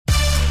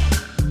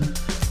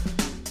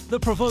The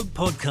Provoke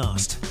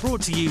Podcast,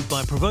 brought to you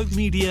by Provoke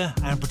Media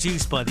and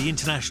produced by the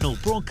international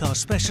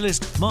broadcast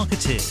specialist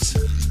Marketeers.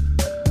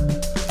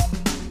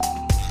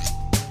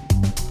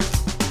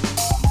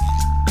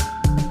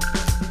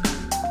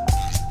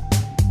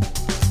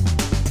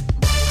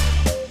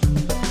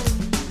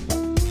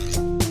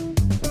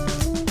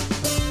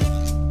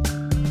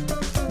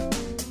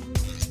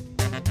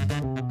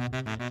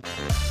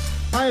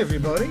 Hi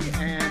everybody,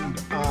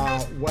 and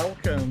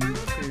welcome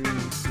to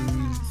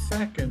the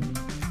second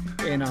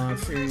in our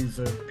series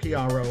of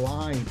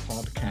PROI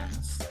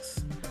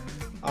podcasts.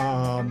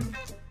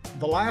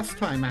 The last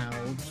time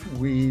out,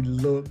 we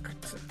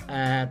looked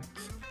at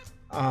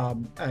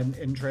an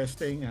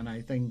interesting and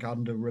I think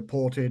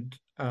underreported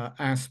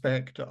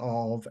aspect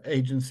of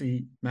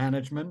agency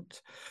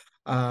management,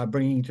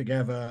 bringing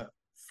together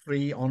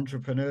three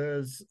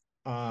entrepreneurs,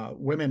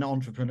 women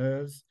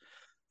entrepreneurs,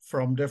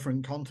 from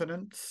different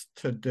continents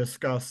to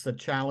discuss the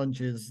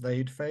challenges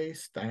they'd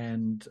faced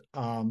and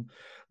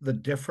the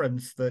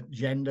difference that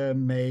gender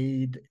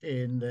made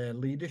in their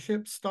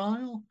leadership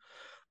style.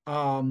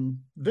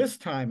 This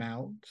time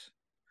out,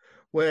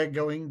 we're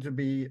going to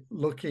be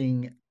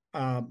looking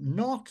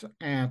not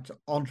at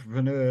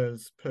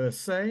entrepreneurs per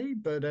se,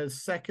 but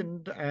as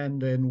second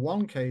and in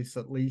one case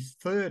at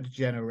least third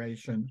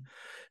generation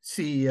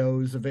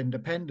CEOs of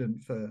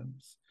independent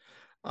firms.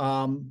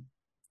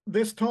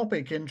 This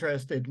topic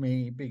interested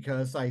me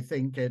because I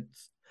think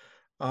it's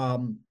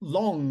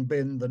long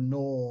been the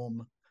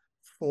norm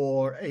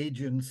for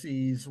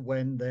agencies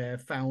when their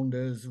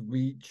founders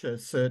reach a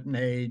certain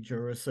age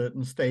or a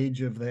certain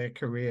stage of their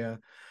career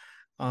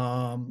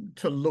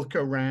to look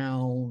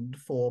around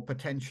for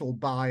potential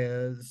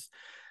buyers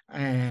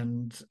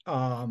and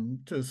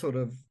to sort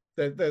of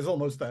there's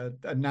almost a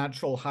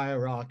natural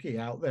hierarchy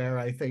out there,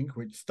 I think,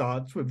 which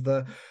starts with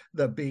the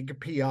big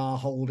PR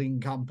holding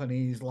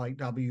companies like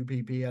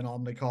WPP and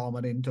Omnicom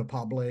and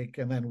Interpublic,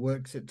 and then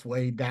works its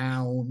way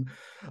down.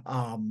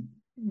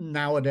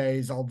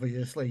 Nowadays,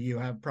 obviously, you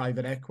have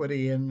private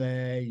equity in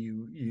there.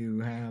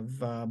 You have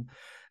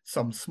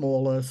some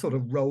smaller sort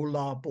of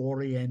roll-up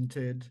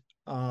oriented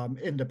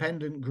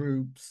independent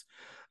groups.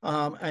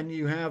 And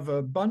you have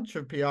a bunch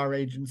of PR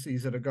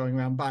agencies that are going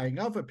around buying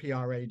other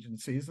PR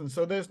agencies. And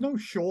so there's no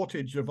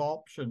shortage of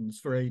options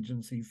for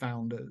agency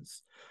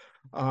founders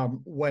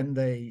when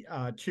they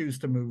choose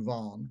to move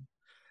on.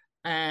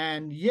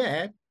 And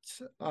yet,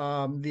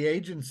 the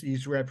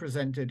agencies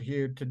represented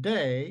here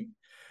today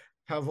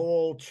have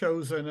all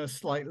chosen a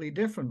slightly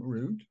different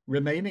route,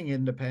 remaining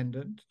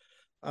independent,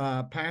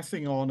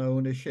 passing on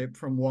ownership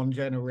from one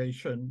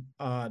generation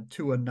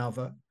to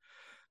another.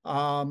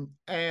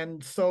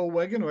 And so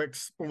we're going to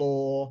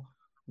explore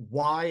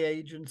why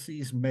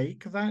agencies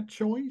make that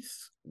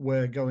choice.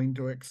 We're going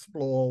to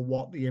explore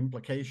what the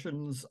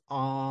implications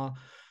are,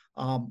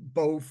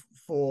 both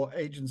for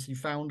agency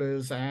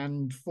founders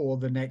and for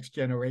the next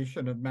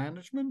generation of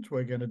management.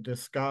 We're going to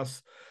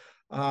discuss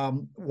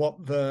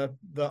what the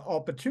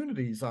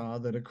opportunities are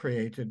that are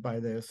created by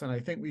this. And I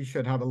think we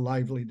should have a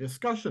lively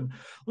discussion.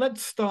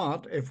 Let's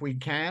start, if we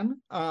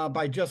can,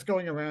 by just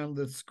going around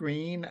the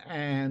screen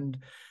and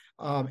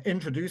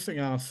introducing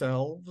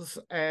ourselves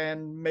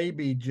and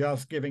maybe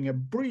just giving a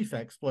brief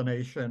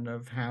explanation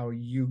of how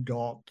you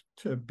got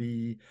to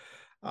be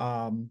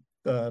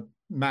the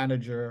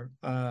manager,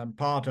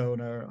 part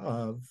owner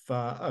of,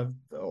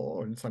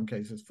 or in some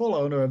cases, full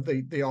owner of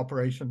the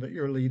operation that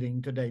you're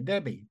leading today,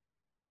 Debbie.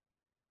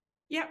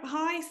 Yep.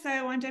 Hi.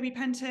 So I'm Debbie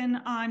Penton.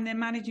 I'm the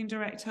Managing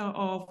Director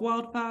of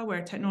Wildfire. We're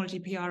a technology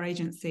PR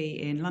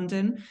agency in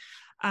London.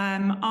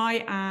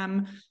 I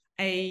am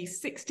a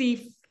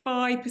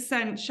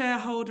 65%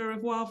 shareholder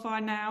of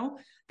Wildfire now.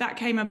 That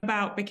came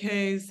about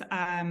because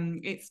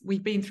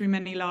we've been through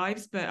many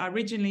lives, but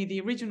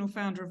the original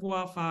founder of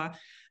Wildfire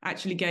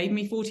actually gave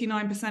me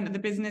 49% of the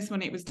business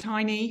when it was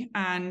tiny,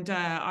 and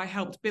I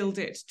helped build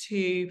it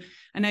to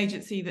an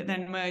agency that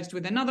then merged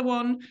with another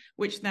one,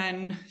 which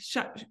then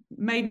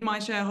made my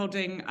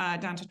shareholding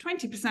down to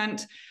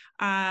 20%.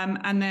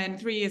 And then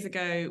 3 years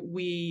ago,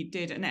 we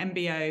did an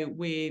MBO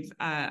with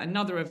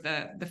another of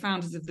the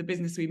founders of the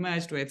business we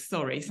merged with.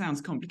 Sorry,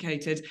 sounds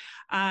complicated.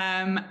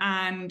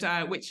 And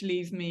which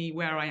leaves me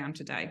where I am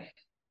today.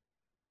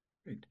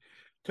 Great.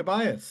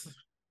 Tobias.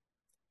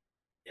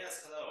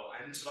 Yes, hello.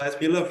 I'm Tobias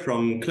Müller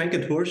from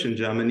Klenke in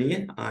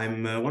Germany.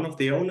 I'm one of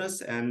the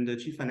owners and the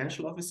chief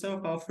financial officer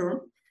of our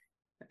firm.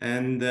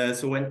 And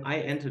so when I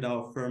entered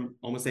our firm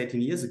almost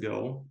 18 years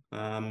ago,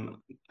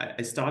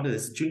 I started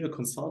as a junior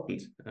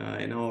consultant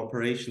in our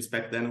operations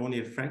back then only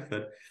in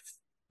Frankfurt.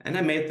 And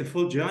I made the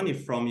full journey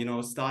from,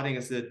 starting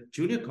as a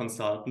junior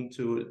consultant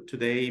to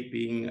today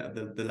being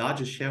the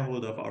largest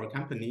shareholder of our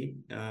company.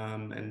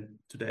 And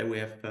today we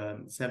have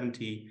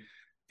 70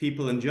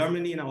 people in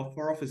Germany in our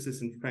 4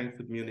 offices in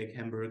Frankfurt, Munich,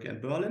 Hamburg,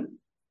 and Berlin.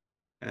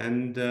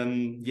 And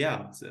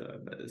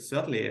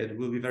certainly it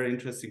will be very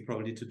interesting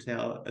probably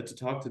to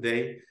talk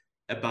today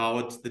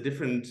about the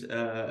different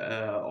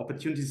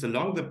opportunities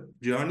along the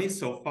journey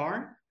so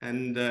far.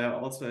 And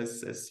also,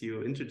 as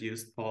you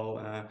introduced, Paul,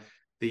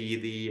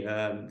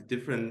 the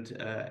different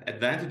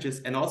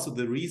advantages and also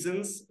the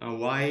reasons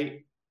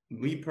why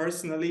we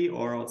personally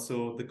or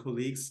also the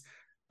colleagues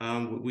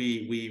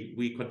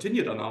we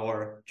continued on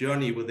our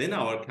journey within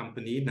our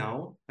company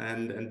now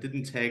and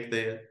didn't take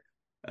the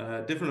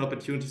different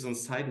opportunities on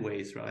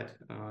sideways, right?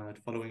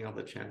 Following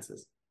other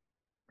chances.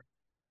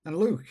 And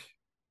Luke.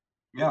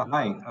 Yeah,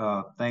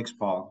 hi. Thanks,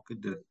 Paul.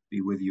 Good to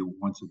be with you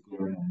once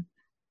again.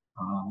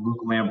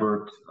 Luke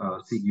Lambert,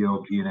 CEO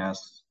of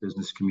GNS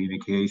Business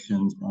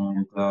Communications,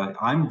 and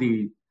I'm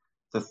the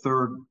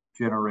third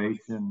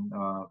generation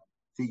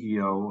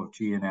CEO of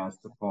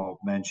GNS that Paul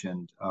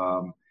mentioned.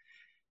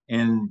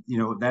 And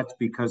that's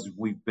because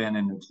we've been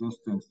in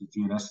existence at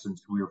GNS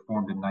since we were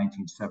formed in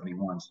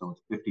 1971, so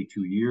it's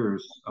 52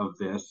 years of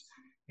this.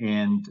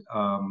 And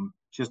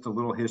just a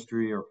little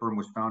history: our firm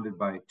was founded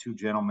by two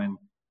gentlemen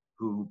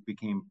who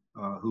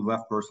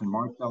left Burson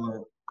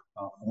Marsteller,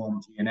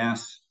 formed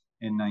GNS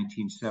in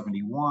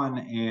 1971,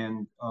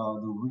 and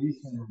the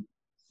reason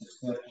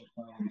succession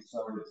planning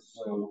started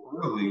so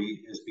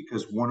early is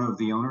because one of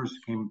the owners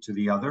came to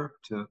the other,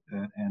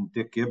 and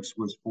Dick Gibbs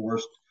was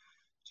forced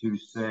to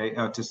say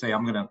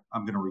I'm gonna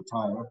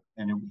retire,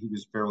 and he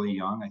was fairly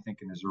young, I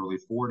think in his early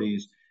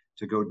 40s,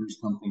 to go do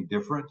something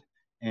different.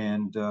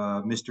 And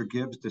Mr.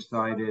 Gibbs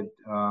decided,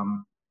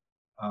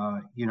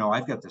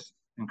 I've got this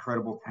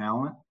incredible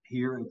talent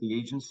here at the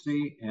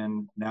agency,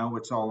 and now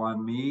it's all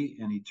on me.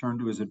 And he turned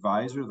to his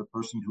advisor, the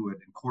person who had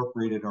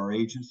incorporated our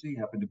agency,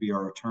 happened to be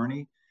our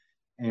attorney,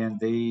 and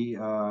they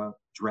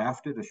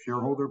drafted a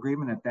shareholder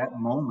agreement. At that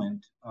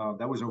moment,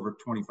 that was over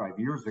 25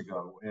 years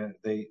ago,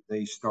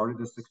 they started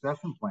a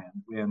succession plan,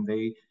 and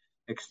they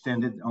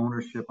extended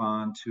ownership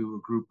on to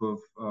a group of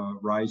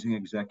rising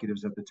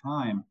executives at the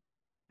time.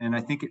 And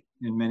I think it,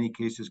 in many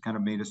cases, kind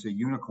of made us a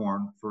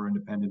unicorn for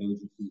independent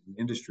agencies in the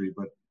industry.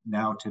 But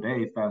now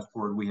today, fast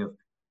forward, we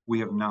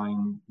have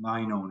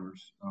nine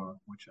owners,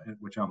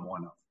 which I'm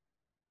one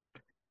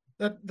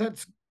of.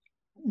 That's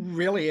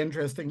really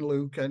interesting,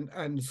 Luke,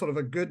 and sort of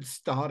a good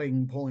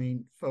starting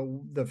point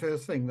for the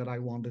first thing that I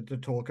wanted to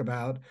talk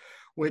about,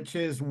 which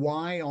is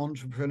why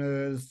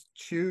entrepreneurs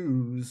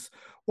choose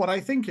what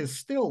I think is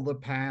still the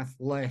path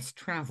less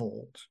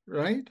traveled,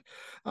 right?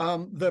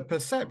 The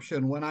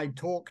perception when I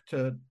talk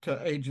to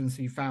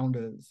agency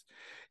founders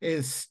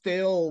is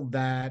still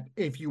that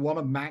if you want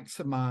to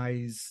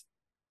maximize,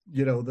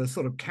 the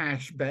sort of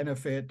cash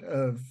benefit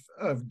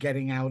of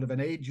getting out of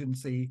an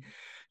agency,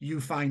 you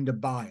find a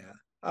buyer.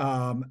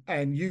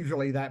 And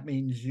usually that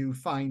means you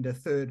find a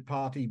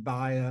third-party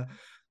buyer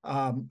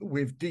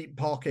with deep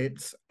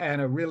pockets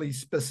and a really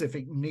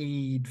specific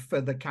need for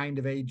the kind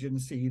of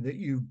agency that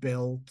you've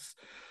built,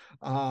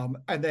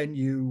 and then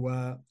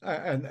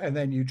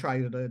you try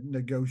to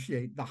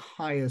negotiate the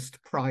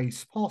highest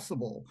price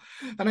possible.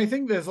 And I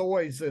think there's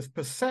always this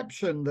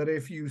perception that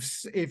if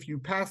you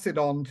pass it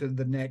on to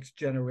the next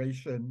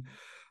generation,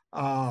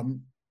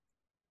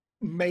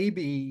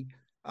 maybe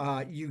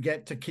you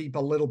get to keep a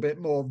little bit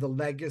more of the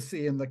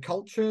legacy and the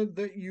culture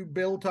that you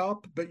built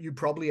up, but you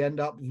probably end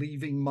up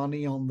leaving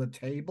money on the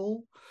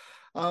table.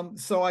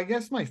 So I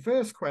guess my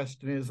first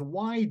question is,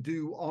 why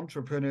do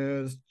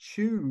entrepreneurs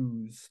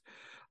choose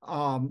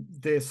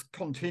this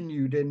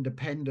continued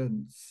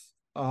independence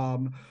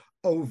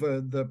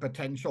over the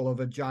potential of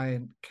a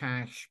giant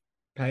cash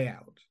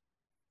payout?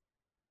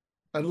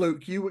 And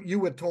Luke, you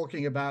were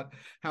talking about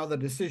how the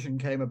decision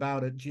came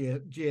about at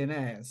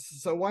GNS.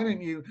 So why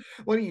don't you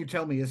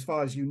tell me, as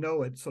far as you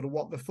know it, sort of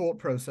what the thought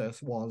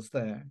process was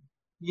there?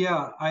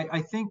 Yeah,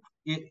 I think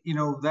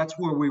that's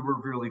where we were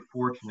really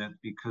fortunate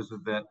because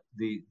of that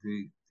the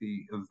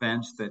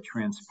events that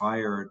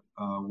transpired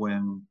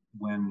when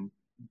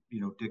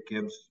Dick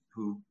Gibbs,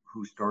 who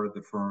started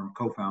the firm,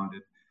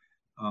 co-founded,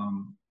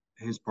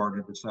 his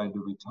partner decided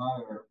to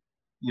retire.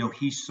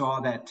 He saw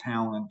that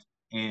talent,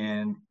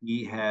 and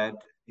he had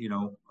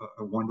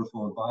a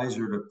wonderful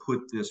advisor to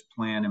put this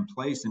plan in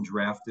place and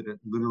drafted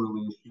it,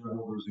 literally a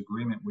shareholders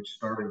agreement, which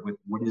started with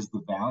what is the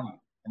value.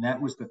 And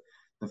that was the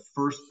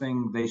first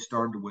thing they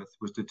started with,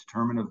 was to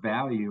determine a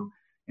value.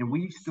 And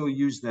we still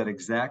use that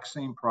exact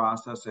same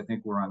process. I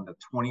think we're on the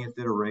 20th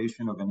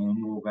iteration of an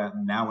annual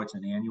now it's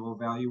an annual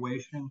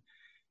valuation.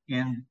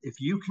 And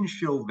if you can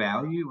show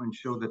value and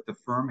show that the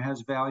firm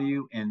has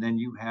value, and then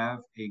you have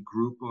a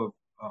group of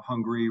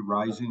hungry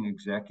rising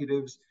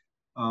executives,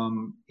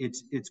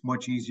 it's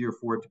much easier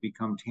for it to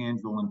become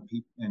tangible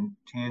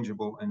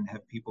and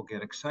have people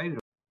get excited.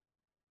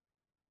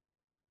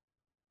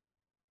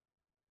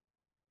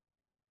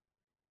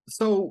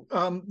 So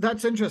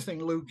that's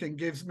interesting, Luke, and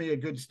gives me a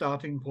good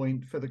starting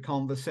point for the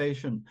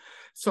conversation.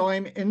 So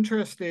I'm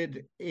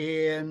interested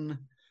in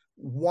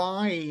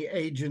why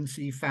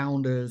agency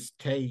founders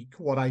take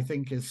what I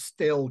think is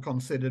still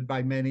considered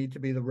by many to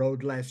be the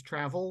road less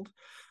traveled,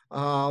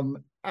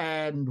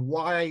 and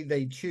why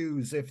they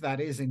choose, if that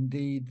is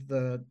indeed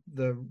the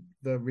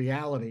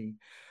reality,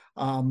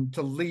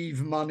 to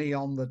leave money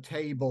on the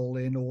table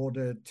in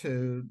order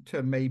to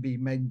maybe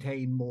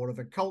maintain more of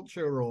a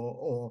culture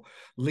or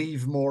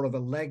leave more of a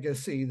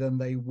legacy than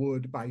they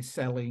would by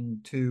selling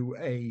to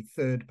a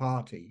third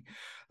party.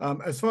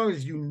 As far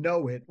as you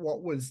know it,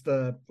 what was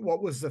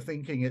the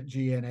thinking at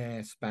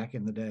GNS back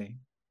in the day?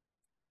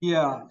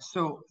 Yeah,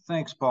 so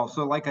thanks, Paul.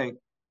 So like I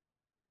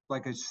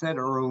said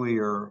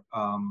earlier,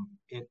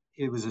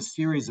 it was a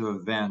series of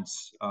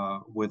events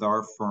with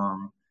our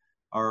firm.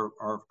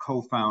 Our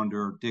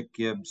co-founder Dick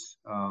Gibbs,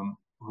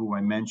 who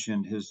I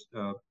mentioned, his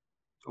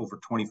over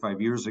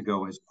 25 years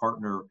ago, his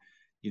partner,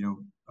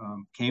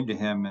 came to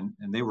him,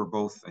 and they were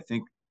both, I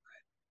think,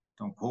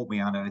 don't quote me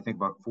on it, I think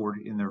about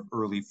 40 in their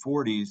early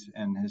 40s,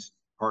 and his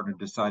partner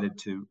decided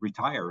to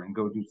retire and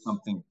go do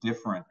something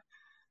different.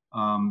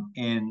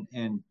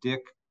 And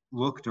Dick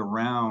looked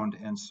around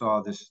and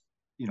saw this,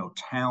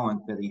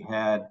 talent that he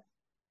had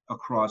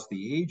across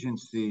the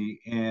agency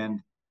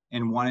and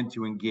wanted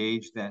to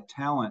engage that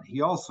talent.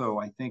 He also,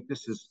 I think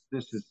this is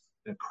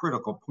a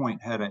critical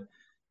point, had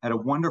a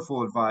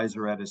wonderful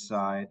advisor at his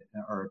side,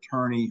 our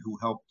attorney, who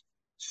helped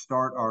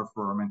start our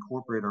firm,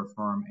 incorporate our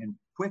firm, and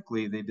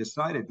quickly they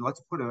decided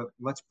let's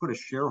put a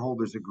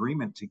shareholders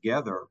agreement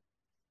together,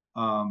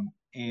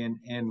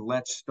 and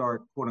let's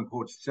start, quote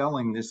unquote,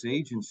 selling this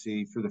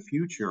agency for the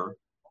future,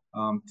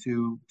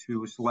 to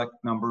a select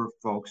number of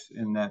folks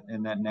in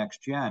that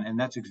next gen. And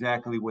that's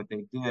exactly what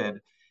they did.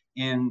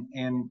 And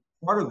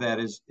part of that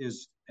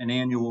is an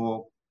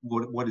annual,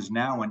 what is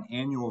now an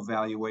annual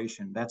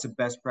valuation. That's a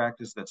best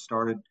practice that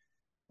started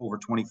over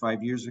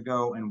 25 years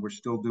ago, and we're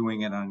still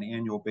doing it on an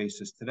annual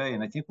basis today.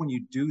 And I think when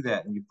you do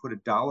that and you put a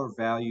dollar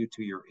value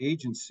to your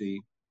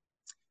agency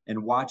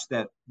and watch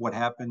what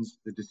happens,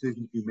 the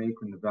decisions you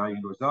make when the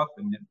value goes up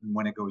and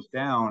when it goes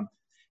down,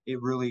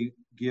 it really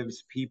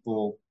gives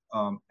people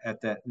at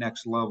that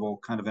next level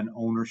kind of an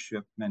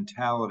ownership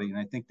mentality. And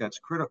I think that's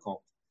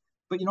critical.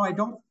 But, I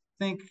don't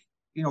think,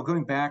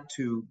 going back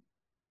to,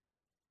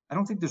 I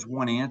don't think there's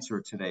one answer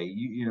today.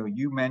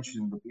 You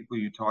mentioned the people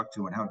you talk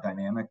to and how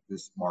dynamic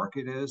this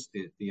market is,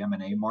 the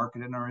M&A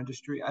market in our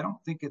industry. I don't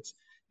think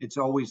it's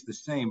always the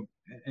same.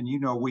 And,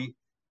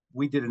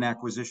 we did an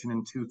acquisition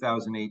in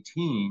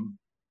 2018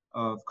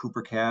 of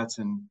Cooper Katz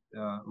and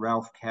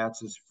Ralph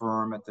Katz's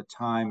firm at the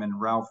time.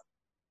 And Ralph,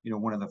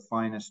 one of the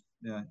finest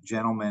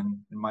gentlemen,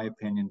 in my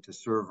opinion, to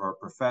serve our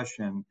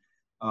profession.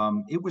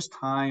 It was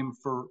time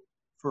for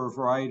a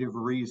variety of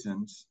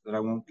reasons that I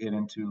won't get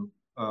into,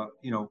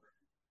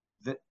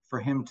 that for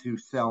him to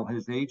sell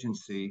his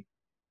agency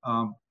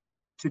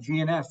to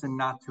GNS and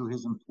not to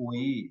his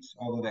employees,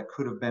 although that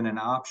could have been an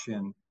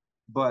option.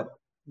 But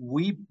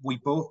we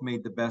both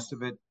made the best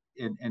of it.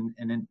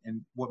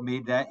 And what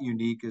made that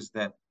unique is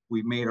that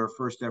we made our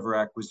first ever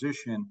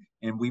acquisition,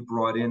 and we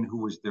brought in who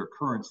was their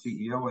current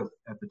CEO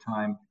at the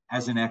time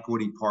as an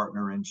equity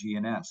partner in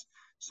GNS.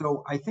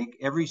 So I think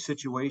every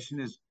situation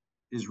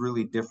is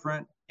really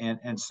different,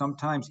 and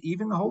sometimes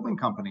even the holding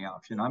company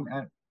option.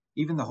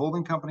 Even the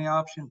holding company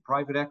option,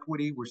 private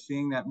equity, we're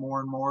seeing that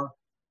more and more.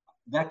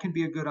 That can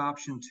be a good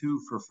option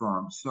too for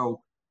firms.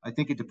 So I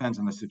think it depends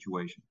on the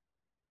situation.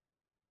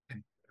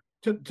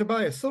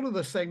 Tobias, sort of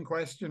the same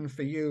question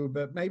for you,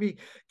 but maybe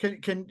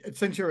can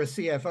since you're a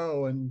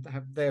CFO and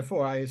have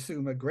therefore, I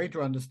assume, a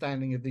greater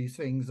understanding of these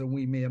things than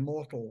we mere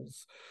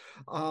mortals,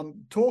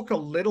 talk a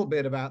little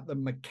bit about the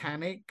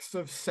mechanics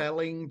of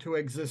selling to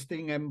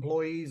existing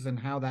employees and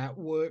how that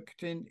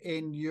worked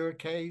in your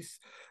case,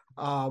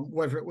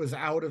 whether it was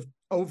out of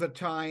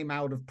overtime,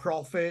 out of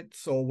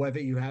profits, or whether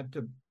you had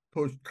to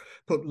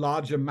put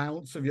large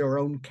amounts of your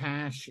own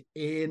cash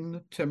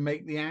in to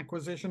make the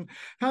acquisition.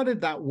 How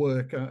did that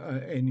work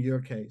in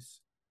your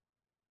case?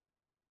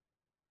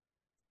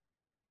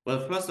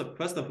 Well, first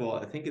of all,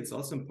 I think it's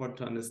also important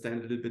to understand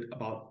a little bit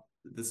about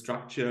the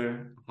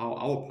structure, how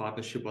our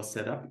partnership was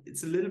set up.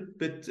 It's a little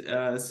bit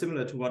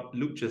similar to what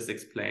Luke just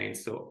explained.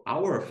 So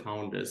our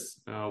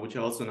founders, which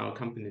are also in our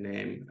company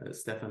name,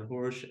 Stefan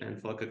Horsch and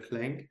Volker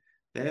Klenk,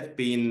 they have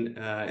been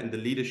in the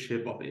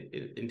leadership of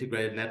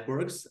integrated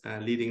networks,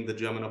 leading the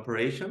German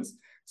operations.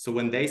 So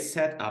when they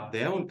set up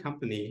their own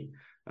company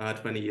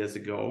 20 years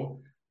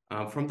ago,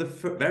 from the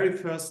very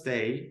first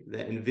day,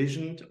 they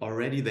envisioned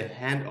already the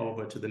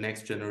handover to the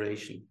next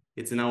generation.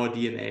 It's in our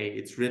DNA,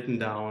 it's written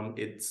down,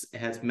 it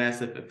has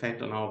massive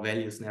effect on our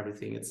values and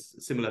everything.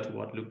 It's similar to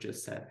what Luke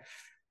just said.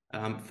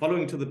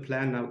 Following to the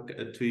plan now,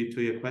 to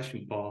your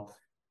question, Paul,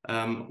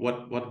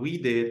 what we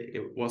did,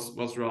 it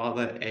was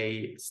rather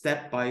a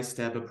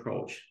step-by-step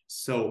approach.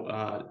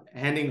 So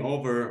handing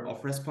over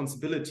of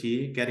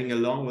responsibility, getting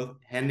along with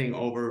handing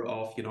over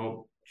of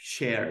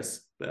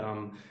shares.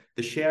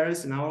 The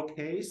shares in our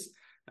case,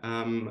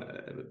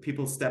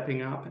 people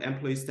stepping up,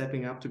 employees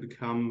stepping up to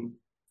become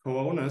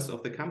co-owners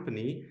of the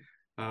company.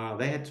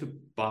 They had to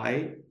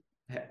buy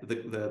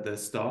the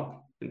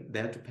stock. They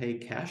had to pay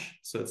cash,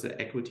 so it's an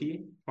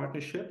equity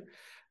partnership.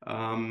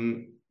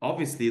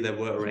 Obviously, there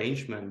were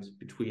arrangements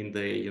between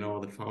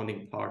the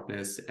founding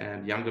partners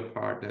and younger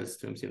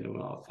partners in terms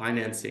of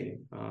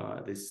financing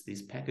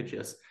these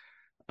packages.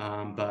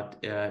 but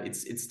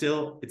it's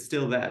still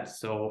that.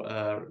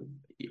 So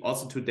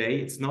also today,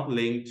 it's not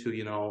linked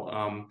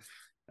to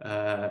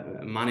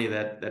money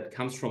that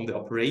comes from the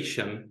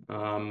operation,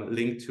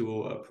 linked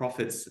to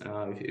profits.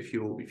 If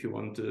you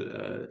want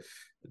to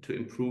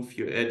improve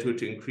your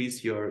to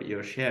increase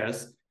your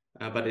shares,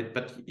 but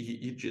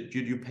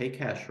you pay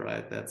cash,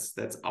 right?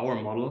 That's our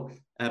model.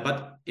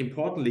 But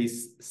importantly,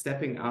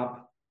 stepping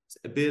up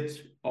a bit,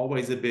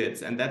 always a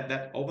bit, and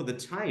that over the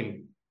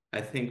time,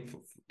 I think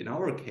in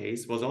our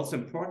case was also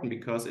important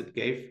because it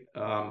gave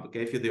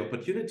you the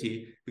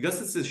opportunity,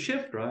 because it's a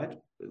shift, right?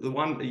 The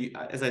one,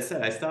 as I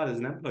said, I started as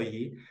an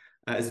employee,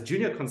 as a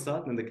junior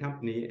consultant in the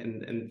company,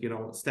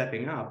 and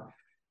stepping up.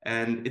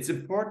 And it's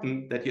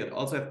important that you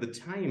also have the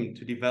time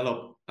to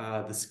develop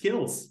the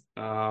skills,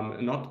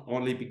 not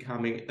only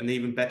becoming an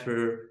even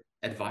better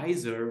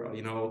advisor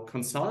or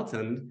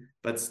consultant,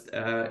 but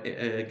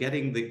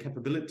getting the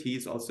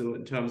capabilities also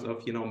in terms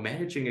of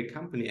managing a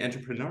company,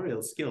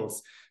 entrepreneurial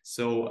skills.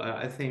 So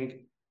I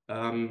think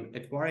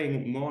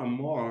acquiring more and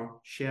more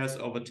shares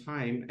over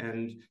time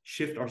and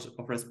shift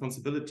of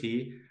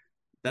responsibility,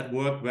 that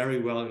worked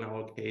very well in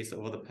our case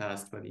over the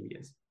past 20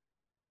 years.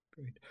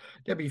 Great.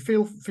 Debbie,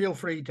 feel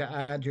free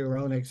to add your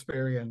own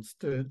experience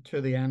to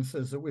the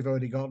answers that we've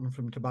already gotten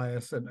from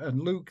Tobias and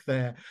Luke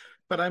there.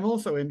 But I'm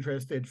also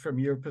interested from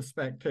your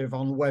perspective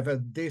on whether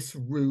this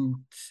route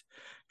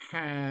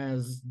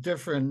has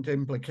different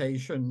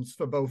implications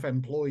for both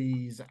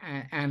employees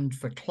and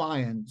for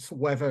clients,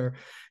 whether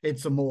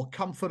it's a more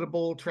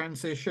comfortable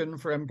transition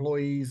for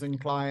employees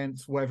and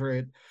clients, whether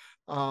it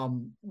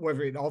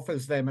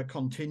offers them a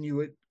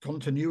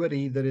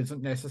continuity that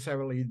isn't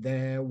necessarily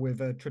there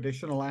with a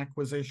traditional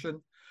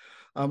acquisition.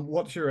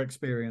 What's your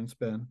experience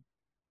been?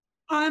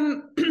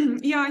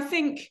 Yeah, I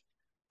think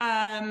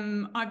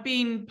I've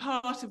been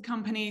part of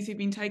companies who've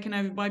been taken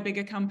over by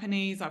bigger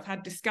companies. I've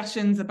had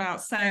discussions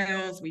about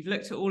sales. We've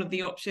looked at all of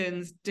the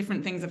options.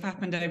 Different things have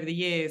happened over the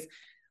years.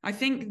 I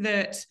think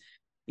that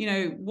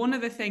one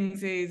of the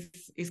things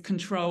is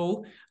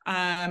control,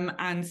 and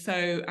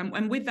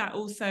with that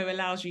also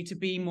allows you to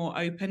be more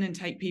open and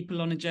take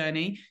people on a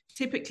journey.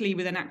 Typically,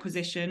 with an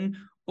acquisition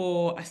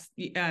or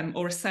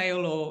a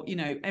sale, or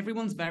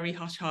everyone's very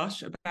hush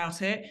hush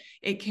about it.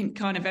 It can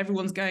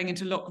everyone's going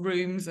into locked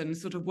rooms and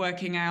sort of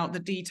working out the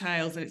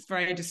details, and it's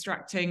very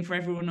distracting for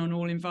everyone and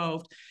all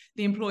involved.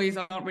 The employees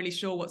aren't really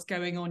sure what's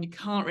going on. You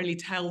can't really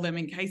tell them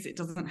in case it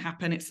doesn't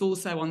happen. It's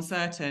also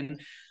uncertain.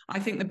 I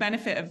think the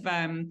benefit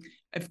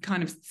of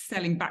kind of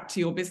selling back to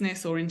your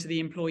business or into the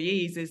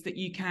employees is that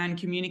you can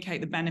communicate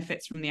the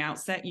benefits from the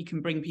outset. You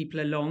can bring people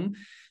along.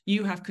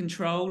 You have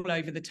control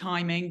over the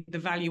timing, the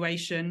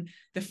valuation,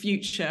 the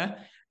future.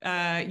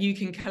 You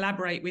can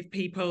collaborate with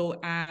people,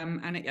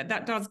 and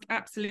that does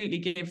absolutely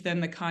give them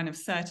the kind of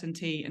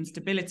certainty and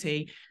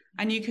stability.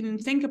 And you can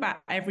think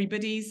about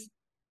everybody's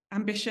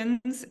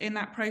ambitions in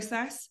that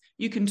process.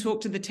 You can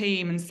talk to the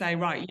team and say,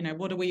 right,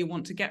 what do we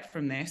want to get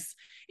from this?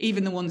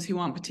 Even the ones who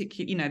aren't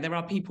particularly, there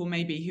are people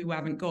maybe who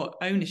haven't got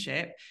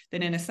ownership,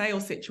 then in a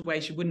sales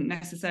situation wouldn't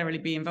necessarily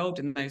be involved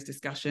in those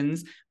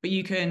discussions, but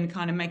you can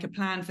kind of make a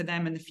plan for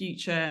them in the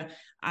future,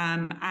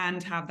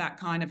 and have that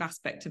kind of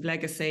aspect of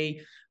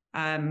legacy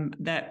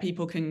that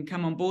people can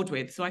come on board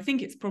with. So I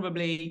think it's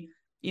probably,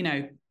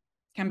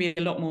 can be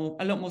a lot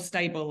more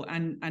stable.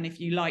 And if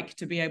you like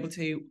to be able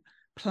to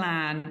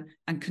plan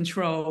and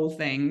control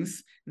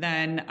things,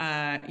 then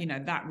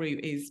that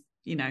route is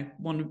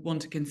one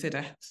to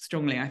consider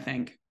strongly, I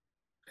think.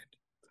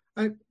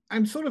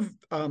 I'm sort of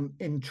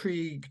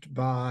intrigued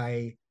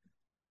by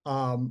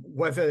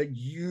whether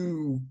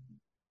you,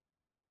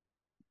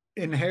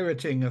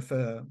 inheriting a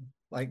firm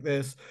like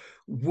this,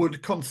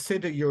 would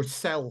consider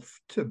yourself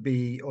to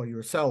be, or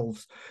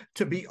yourselves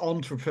to be,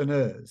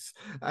 entrepreneurs.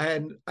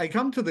 And I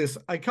come to this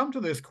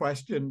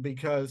question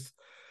because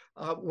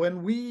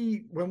when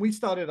we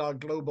started our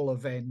global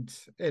event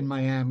in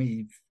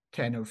Miami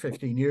 10 or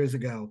 15 years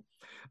ago,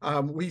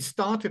 we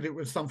started it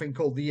with something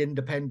called the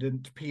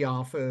Independent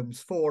PR Firms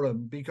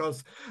Forum,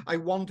 because I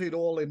wanted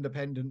all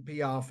independent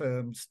PR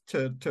firms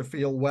to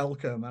feel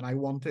welcome, and I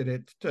wanted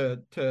it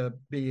to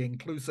be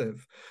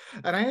inclusive.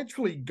 And I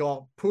actually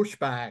got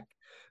pushback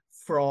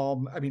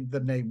from, the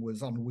name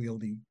was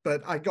unwieldy,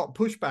 but I got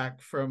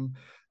pushback from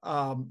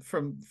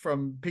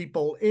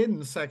people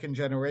in second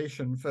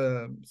generation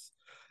firms,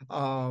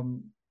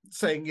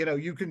 saying,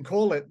 you can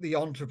call it the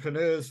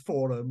Entrepreneurs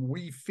Forum.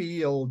 We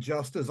feel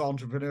just as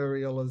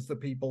entrepreneurial as the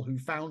people who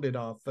founded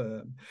our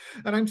firm.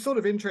 And I'm sort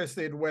of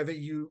interested whether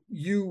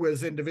you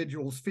as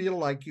individuals feel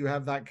like you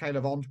have that kind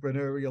of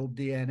entrepreneurial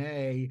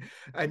DNA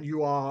and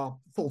you are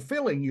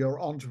fulfilling your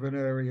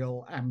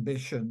entrepreneurial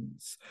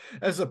ambitions,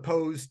 as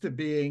opposed to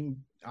being,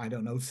 I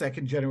don't know,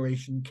 second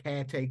generation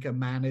caretaker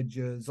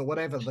managers or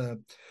whatever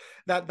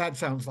that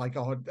sounds like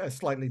a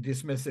slightly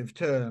dismissive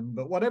term,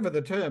 but whatever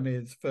the term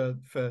is for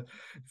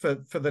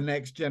the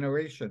next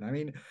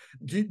generation.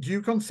 Do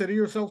you consider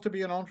yourself to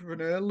be an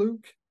entrepreneur,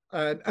 Luke?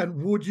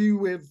 And would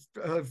you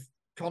have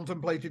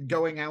contemplated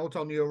going out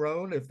on your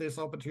own if this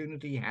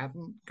opportunity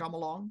hadn't come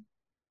along?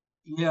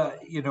 Yeah,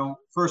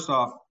 first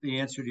off, the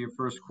answer to your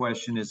first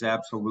question is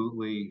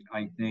absolutely.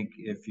 I think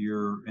if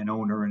you're an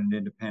owner in an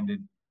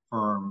independent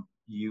firm,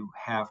 you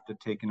have to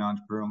take an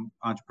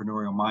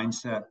entrepreneurial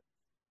mindset.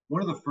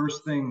 One of the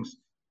first things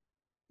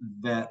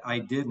that I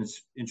did, and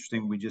it's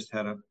interesting, we just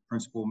had a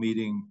principal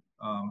meeting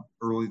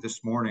early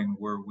this morning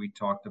where we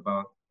talked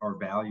about our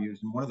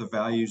values. And one of the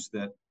values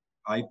that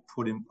I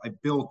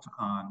built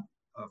on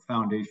a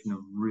foundation of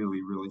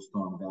really, really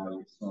strong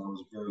values. So I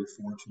was very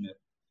fortunate.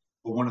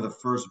 But one of the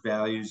first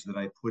values that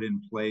I put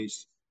in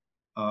place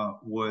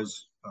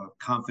was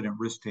confident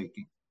risk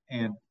taking,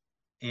 and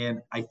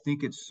I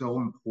think it's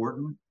so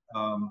important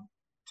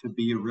to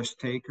be a risk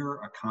taker,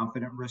 a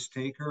confident risk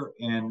taker,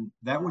 and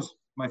that was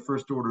my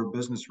first order of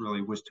business.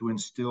 Really, was to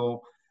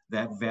instill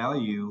that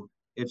value.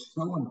 It's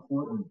so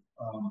important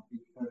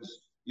because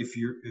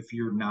if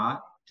you're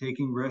not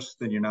taking risks,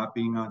 then you're not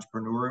being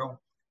entrepreneurial.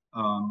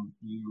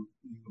 You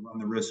run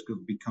the risk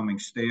of becoming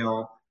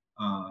stale,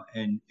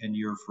 and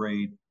you're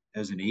afraid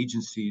as an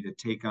agency to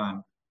take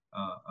on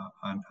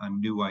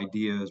new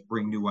ideas,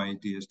 bring new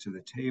ideas to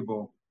the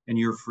table, and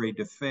you're afraid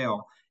to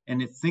fail.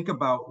 And think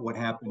about what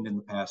happened in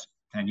the past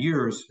 10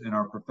 years in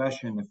our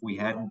profession. If we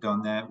hadn't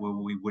done that, well,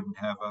 we wouldn't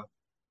have a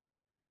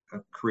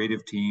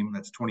creative team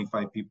that's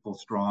 25 people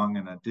strong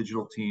and a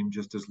digital team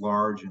just as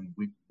large. And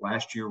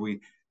last year we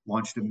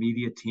launched a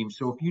media team.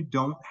 So if you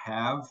don't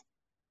have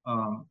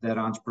that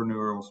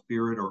entrepreneurial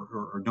spirit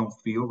or don't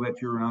feel that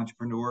you're an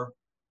entrepreneur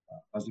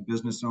as a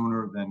business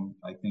owner, then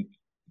I think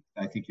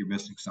you're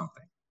missing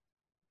something.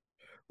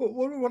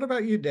 Well, what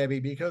about you, Debbie?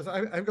 Because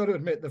I've got to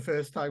admit, the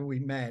first time we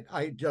met,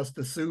 I just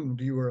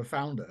assumed you were a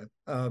founder.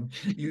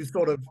 You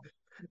sort of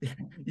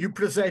you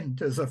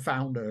present as a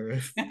founder.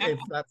 If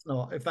that's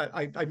not, if that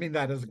I mean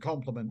that as a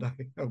compliment. I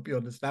hope you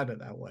understand it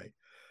that way.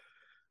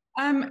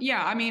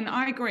 Yeah, I mean,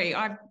 I agree.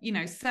 I,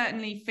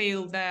 certainly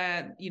feel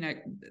the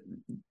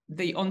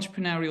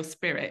entrepreneurial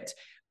spirit,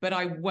 but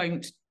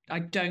I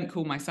don't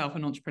call myself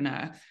an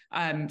entrepreneur.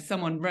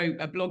 Someone wrote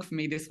a blog for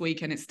me this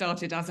week and it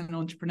started as an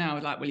entrepreneur. I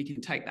was like, well, you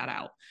can take that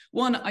out.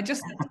 One, I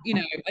just,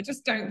 I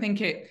just don't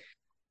think it,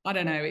 I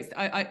don't know.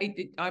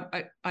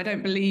 I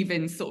don't believe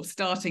in sort of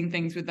starting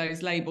things with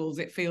those labels.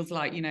 It feels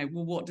like,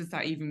 well, what does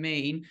that even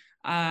mean?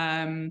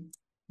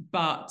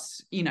 But,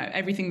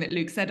 everything that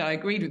Luke said, I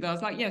agreed with. I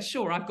was like, yeah,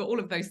 sure, I've got all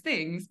of those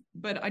things,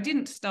 but I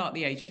didn't start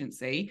the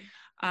agency.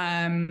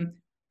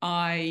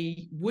 I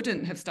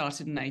wouldn't have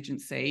started an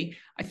agency.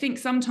 I think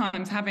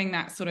sometimes having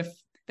that sort of,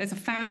 there's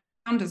a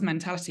founder's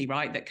mentality,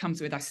 right, that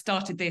comes with, I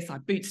started this, I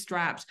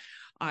bootstrapped,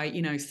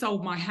 I,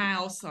 sold my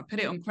house, I put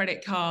it on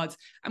credit cards.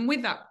 And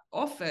with that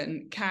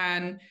often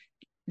can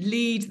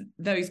lead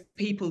those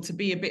people to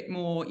be a bit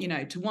more,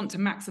 to want to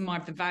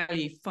maximize the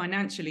value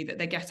financially that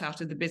they get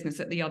out of the business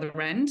at the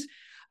other end.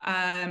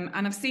 And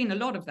I've seen a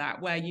lot of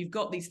that where you've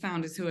got these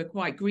founders who are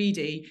quite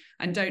greedy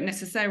and don't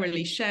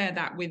necessarily share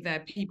that with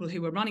their people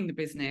who are running the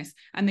business,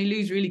 and they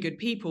lose really good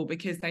people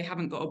because they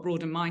haven't got a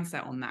broader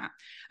mindset on that.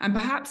 And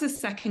perhaps as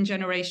second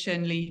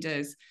generation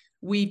leaders,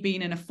 we've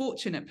been in a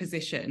fortunate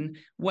position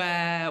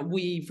where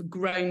we've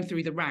grown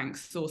through the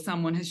ranks, or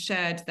someone has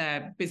shared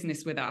their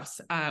business with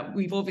us.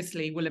 We've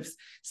obviously will have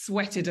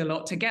sweated a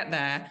lot to get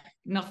there.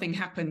 Nothing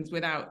happens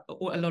without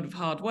a lot of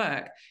hard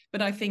work.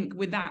 But I think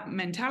with that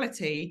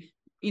mentality,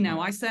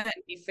 I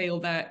certainly feel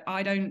that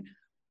I don't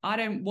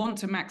want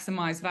to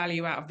maximize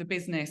value out of the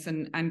business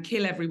and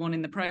kill everyone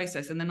in the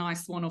process and then I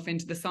swan off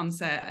into the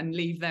sunset and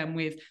leave them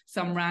with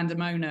some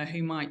random owner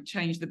who might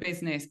change the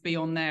business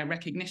beyond their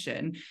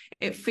recognition.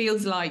 It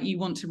feels like you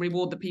want to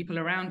reward the people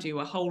around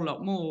you a whole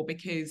lot more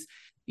because,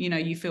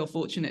 you feel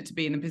fortunate to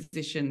be in the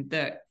position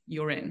that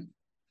you're in.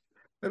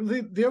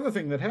 The other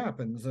thing that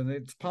happens, and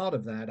it's part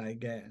of that, I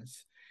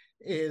guess,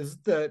 is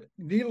that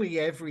nearly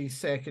every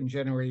second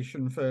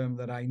generation firm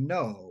that I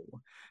know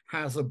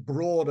has a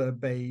broader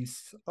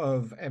base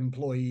of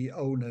employee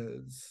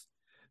owners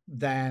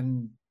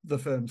than the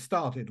firm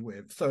started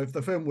with. So if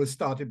the firm was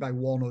started by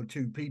one or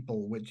two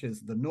people, which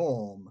is the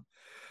norm,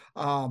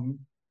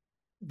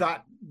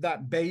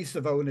 that base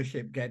of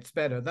ownership gets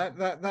better.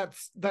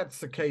 That's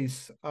the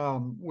case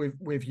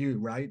with you,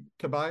 right,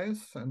 Tobias?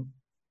 And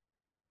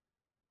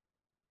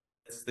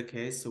that's the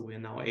case. So we're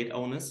now 8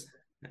 owners.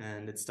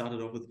 And it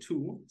started off with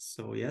 2.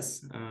 So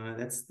yes,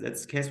 that's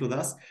the case with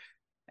us.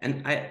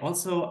 And I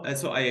also,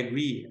 so I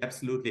agree,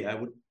 absolutely. I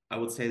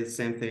would say the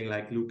same thing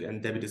like Luke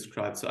and Debbie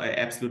described. So I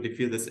absolutely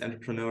feel this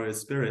entrepreneurial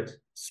spirit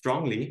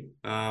strongly.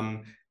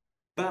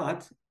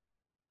 But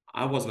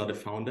I was not a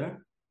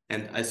founder.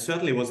 And I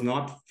certainly was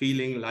not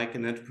feeling like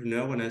an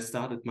entrepreneur when I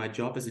started my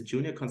job as a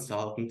junior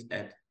consultant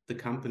at the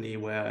company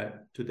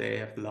where today I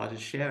have the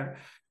largest share.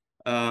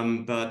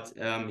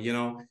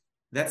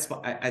 That's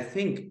what I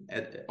think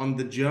on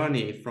the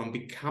journey from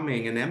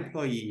becoming an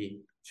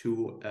employee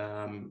to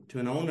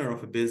an owner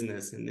of a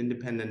business, an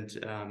independent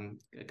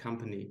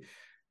company.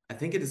 I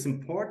think it is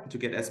important to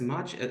get as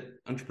much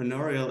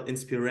entrepreneurial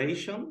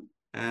inspiration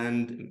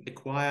and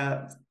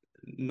acquire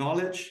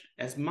knowledge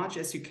as much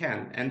as you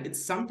can. And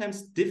it's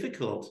sometimes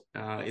difficult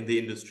in the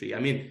industry. I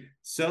mean,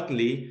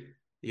 certainly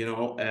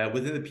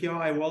within the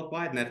PRI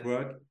Worldwide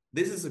Network,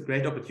 this is a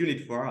great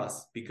opportunity for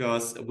us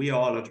because we are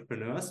all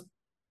entrepreneurs.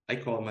 I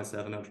call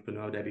myself an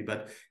entrepreneur, Debbie,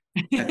 but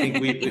I think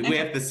we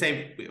have the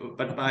same,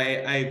 but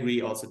I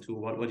agree also to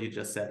what you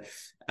just said.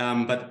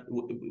 But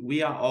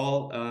we are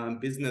all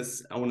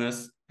business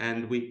owners,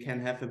 and we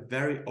can have a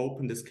very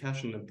open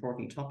discussion on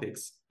important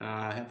topics,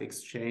 have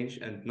exchange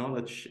and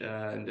knowledge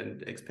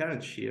and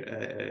experience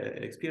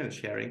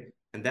sharing,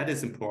 and that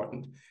is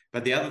important.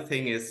 But the other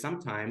thing is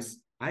sometimes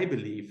I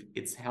believe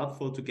it's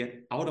helpful to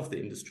get out of the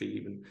industry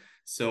even.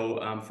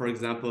 So, for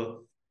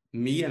example,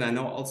 me and I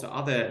know also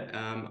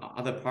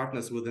other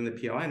partners within the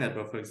PRI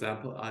network, for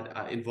example,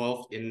 are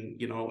involved in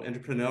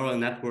entrepreneurial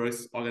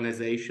networks,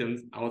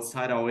 organizations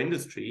outside our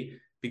industry,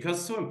 because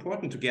it's so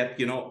important to get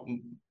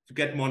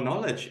more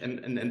knowledge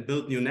and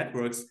build new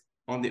networks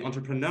on the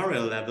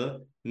entrepreneurial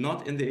level,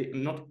 not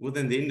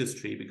within the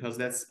industry, because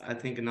that's, I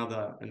think,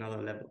 another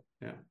level.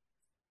 Yeah.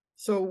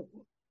 So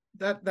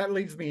that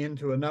leads me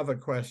into another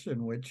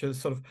question, which is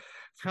sort of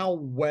how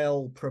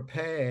well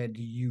prepared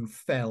you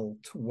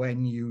felt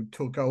when you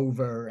took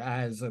over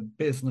as a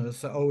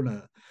business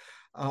owner.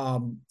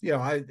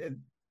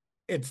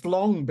 It's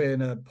long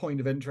been a point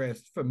of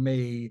interest for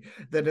me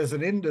that as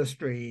an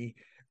industry,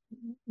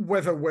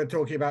 whether we're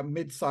talking about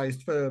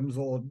mid-sized firms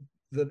or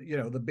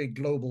the big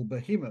global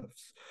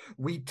behemoths,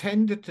 we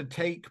tended to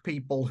take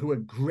people who are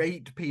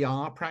great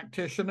PR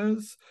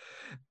practitioners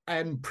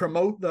and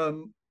promote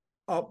them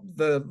up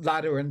the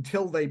ladder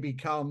until they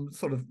become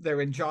they're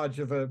in charge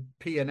of a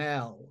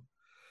P&L.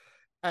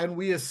 And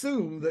we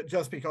assume that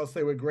just because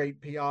they were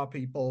great PR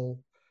people,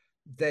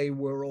 they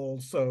were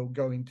also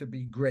going to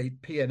be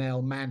great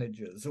P&L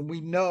managers. And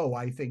we know,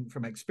 I think,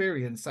 from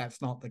experience,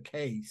 that's not the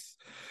case.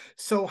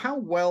 So how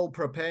well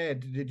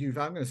prepared did you,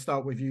 I'm going to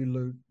start with you,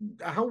 Luke,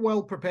 how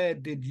well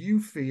prepared did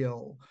you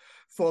feel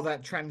for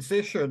that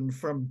transition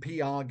from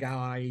PR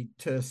guy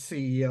to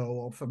CEO,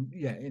 or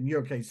in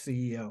your case,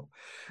 CEO,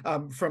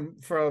 from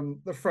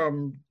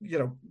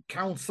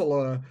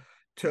counselor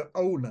to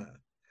owner?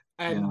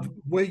 And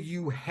were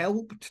you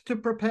helped to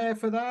prepare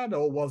for that,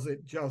 or was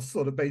it just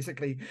sort of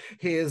basically,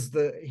 here's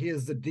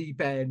the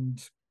deep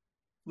end,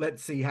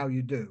 let's see how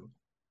you do?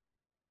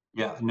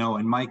 Yeah, no,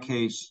 in my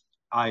case,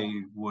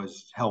 I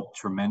was helped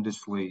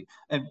tremendously.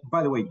 And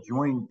by the way,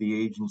 joined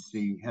the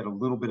agency, had a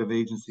little bit of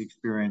agency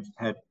experience,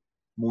 had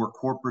more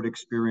corporate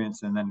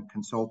experience, and then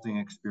consulting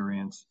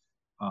experience,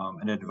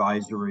 an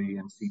advisory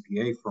and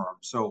CPA firm.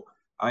 So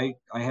I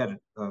had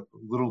a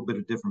little bit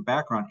of different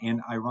background,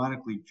 and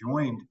ironically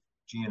joined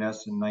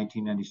GNS in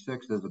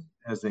 1996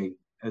 as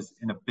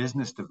in a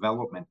business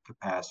development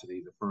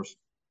capacity, the first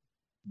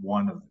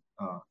one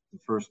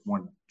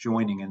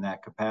joining in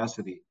that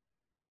capacity,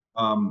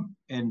 and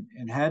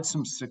had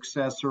some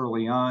success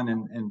early on,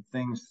 and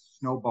things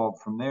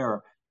snowballed from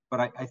there. But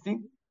I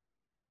think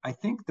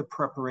the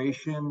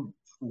preparation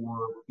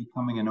for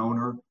becoming an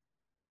owner,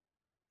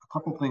 a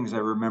couple things I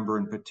remember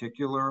in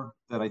particular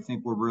that I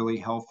think were really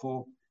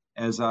helpful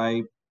as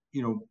I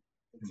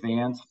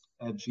advanced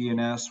at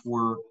GNS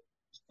were,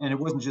 and it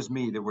wasn't just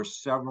me, there were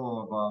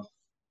several of us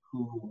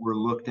who were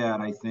looked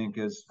at, I think,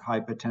 as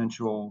high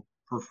potential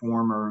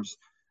performers.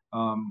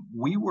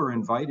 We were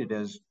invited,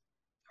 as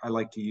I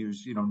like to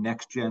use,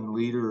 next gen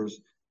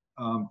leaders,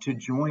 to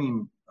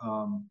join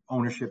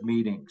ownership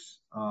meetings,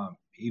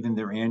 even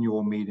their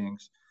annual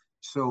meetings.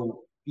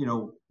 So,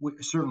 we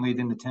certainly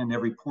didn't attend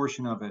every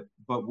portion of it,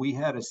 but we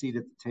had a seat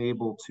at the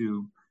table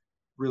to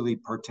really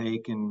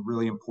partake in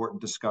really important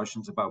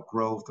discussions about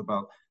growth,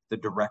 about the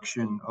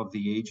direction of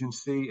the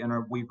agency, and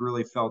we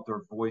really felt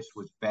our voice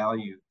was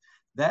valued.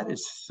 That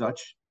is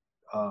such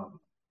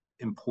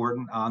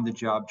important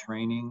on-the-job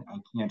training. I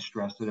can't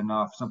stress it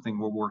enough. Something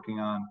we're working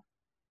on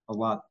a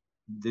lot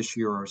this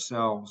year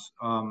ourselves.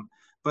 And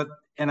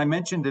I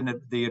mentioned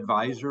the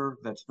advisor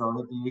that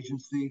started the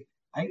agency.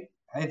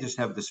 I just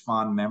have this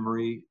fond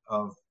memory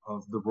of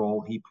the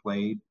role he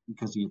played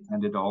because he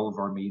attended all of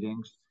our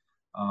meetings,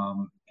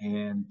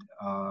 and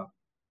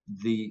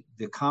the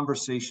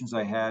conversations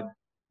I had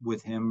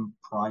with him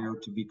prior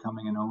to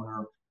becoming an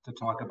owner to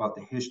talk about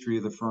the history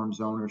of the firm's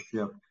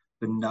ownership,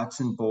 the nuts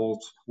and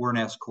bolts. We're an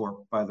S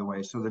Corp, by the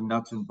way, so the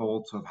nuts and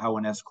bolts of how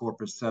an S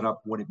Corp is set up,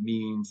 what it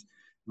means,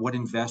 what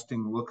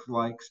investing looks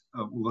like,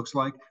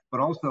 but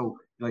also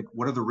like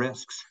what are the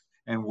risks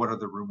and what are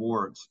the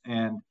rewards.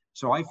 And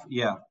so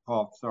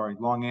Paul, sorry,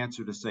 long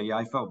answer to say,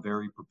 I felt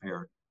very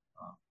prepared.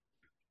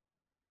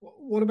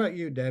 What about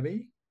you,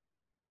 Debbie?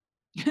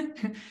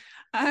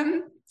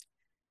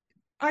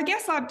 I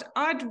guess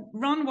I'd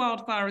run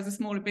Wildfire as a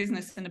smaller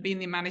business and have been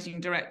the managing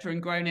director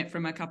and grown it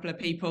from a couple of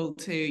people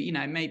to,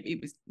 maybe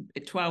it was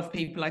 12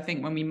 people, I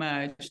think, when we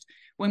merged.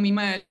 When we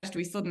merged,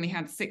 we suddenly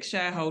had 6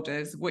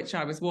 shareholders, which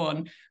I was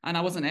one, and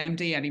I wasn't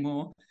MD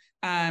anymore.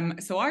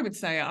 So I would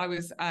say I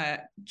was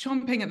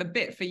chomping at the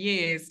bit for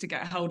years to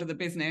get hold of the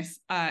business,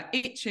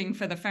 itching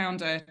for the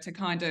founder to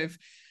kind of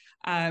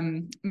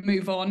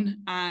move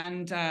on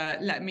and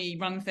let me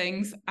run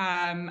things.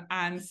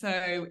 And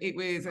so it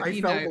was,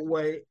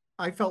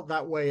 I felt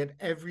that way at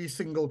every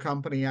single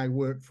company I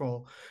worked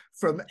for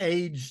from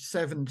age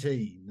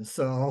 17.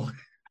 So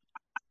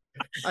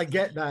I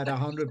get that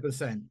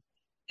 100%.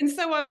 And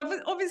so I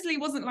obviously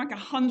wasn't like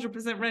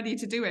 100% ready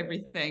to do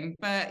everything,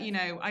 but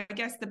I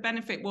guess the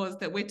benefit was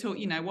that we're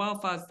talking,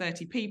 Wildfire's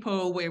 30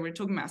 people. We were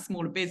talking about a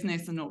smaller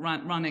business and not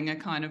running a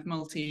kind of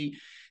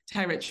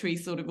multi-territory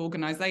sort of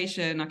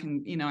organization.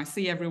 I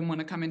see everyone want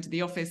to come into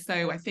the office.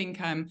 So I think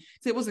so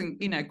it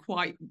wasn't,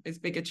 quite as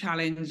big a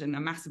challenge and a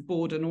massive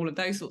board and all of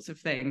those sorts of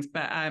things.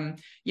 But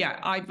yeah,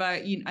 I've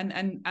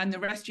and the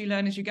rest you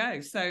learn as you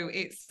go. So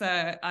it's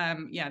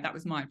that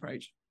was my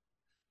approach.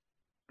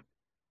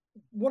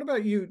 What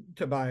about you,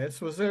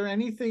 Tobias? Was there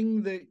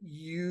anything that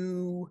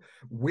you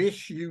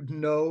wish you'd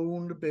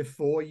known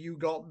before you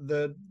got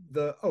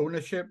the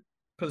ownership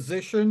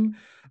position?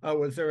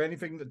 Was there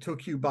anything that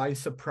took you by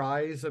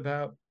surprise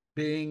about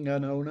being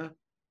an owner?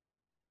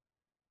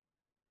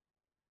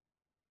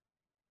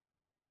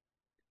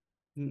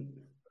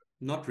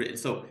 Not really.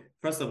 So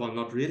first of all,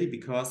 not really,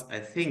 because I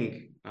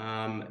think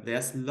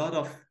there's a lot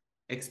of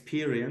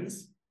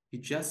experience. You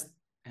just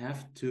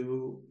have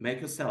to make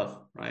yourself,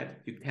 right?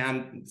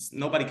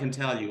 Nobody can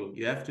tell you.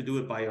 You have to do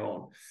it by your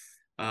own.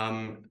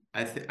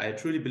 I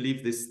truly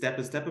believe this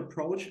step-by-step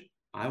approach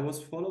I was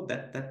followed,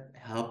 that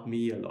helped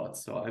me a lot.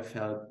 So I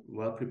felt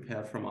well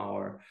prepared from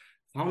our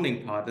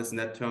founding partners in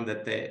that term,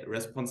 that the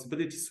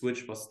responsibility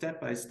switch was step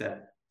by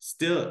step.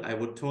 Still, I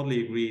would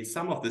totally agree.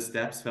 Some of the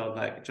steps felt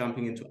like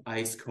jumping into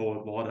ice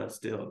cold water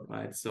still,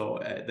 right? So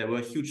there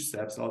were huge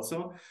steps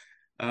also.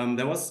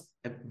 There was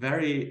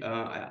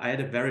I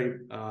had a very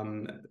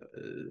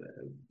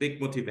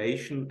big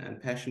motivation and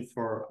passion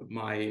for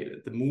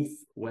the move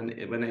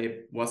when I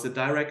was a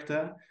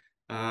director.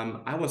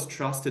 I was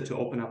trusted to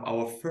open up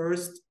our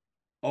first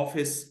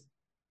office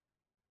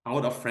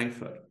out of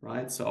Frankfurt,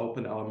 right? So I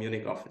opened our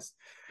Munich office.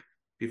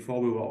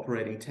 Before we were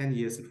operating 10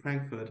 years in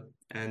Frankfurt,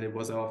 and it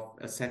was our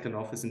second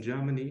office in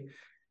Germany.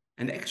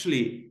 And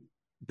actually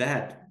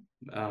that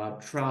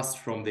trust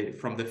from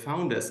the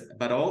founders,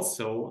 but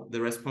also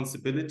the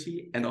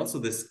responsibility and also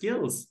the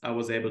skills I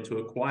was able to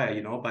acquire,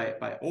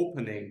 by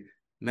opening,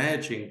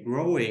 managing,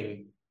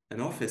 growing an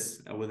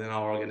office within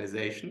our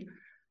organization.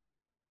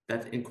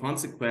 That in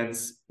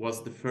consequence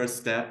was the first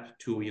step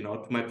to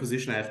to my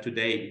position I have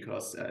today,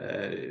 because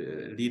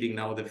leading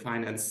now the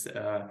finance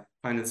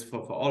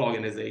for all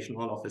organizations,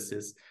 all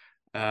offices.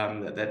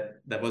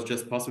 That was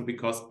just possible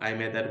because I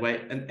made that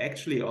way. And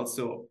actually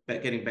also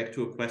getting back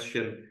to a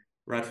question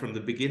right from the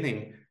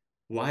beginning,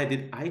 why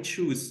did I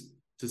choose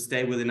to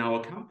stay within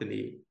our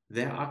company?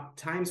 There are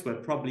times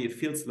when probably it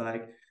feels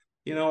like,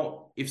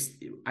 if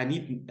I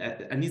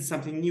need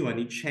something new, I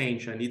need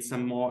change, I need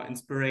some more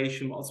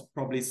inspiration, also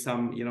probably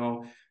some,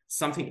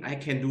 something I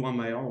can do on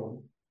my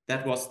own.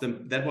 That was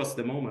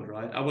the moment,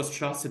 right? I was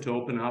trusted to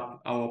open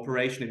up our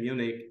operation in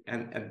Munich,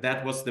 and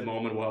that was the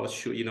moment where I was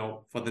sure,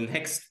 for the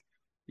next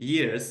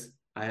years,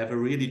 I have a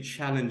really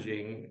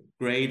challenging,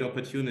 great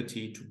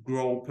opportunity to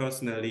grow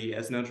personally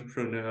as an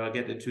entrepreneur,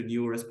 get into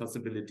new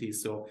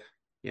responsibilities. So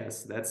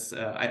yes, that's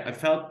I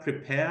felt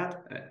prepared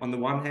on the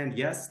one hand,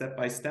 yes, step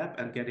by step,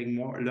 and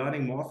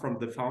learning more from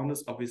the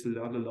founders, obviously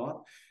learned a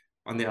lot.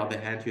 On the other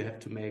hand, you have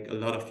to make a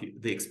lot of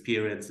the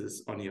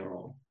experiences on your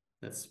own.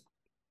 That's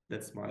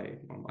my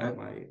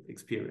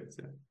experience.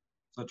 Yeah.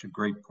 Such a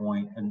great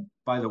point. And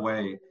by the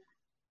way,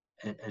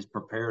 as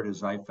prepared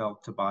as I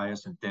felt,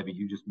 Tobias and Debbie,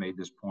 you just made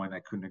this point.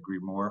 I couldn't agree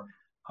more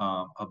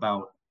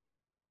about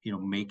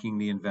making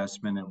the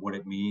investment and what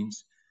it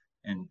means,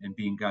 and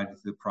being guided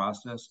through the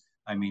process.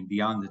 I mean,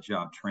 beyond the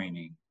job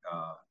training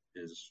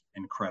is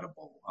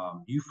incredible.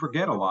 You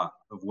forget a lot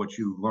of what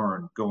you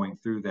learn going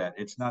through that.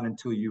 It's not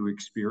until you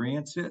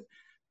experience it.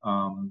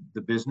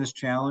 The business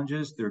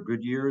challenges, they're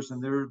good years,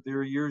 and there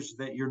are years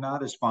that you're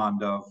not as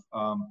fond of.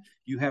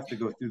 You have to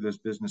go through those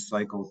business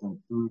cycles, and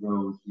through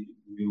those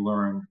you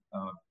learn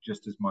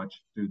just as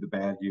much through the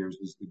bad years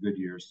as the good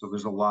years. So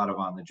there's a lot of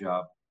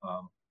on-the-job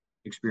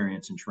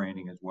experience and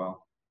training as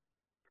well.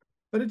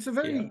 But it's a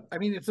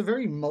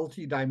very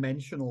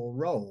multi-dimensional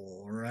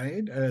role,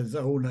 right? As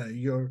owner,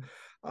 you're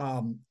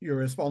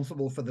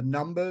responsible for the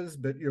numbers,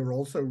 but you're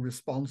also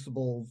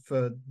responsible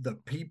for the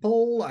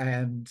people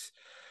and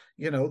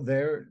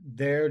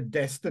their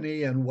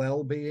destiny and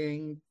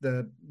well-being.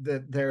 That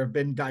there have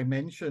been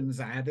dimensions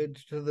added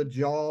to the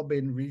job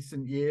in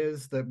recent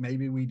years that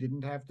maybe we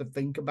didn't have to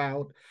think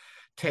about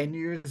 10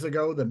 years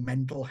ago, the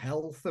mental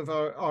health of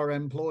our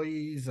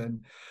employees,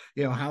 and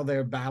how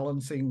they're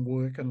balancing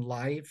work and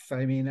life.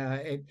 I mean,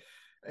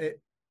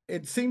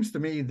 it seems to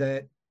me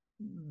that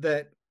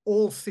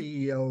all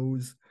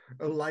CEOs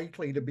are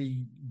likely to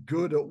be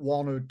good at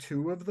one or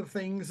two of the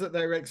things that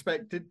they're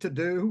expected to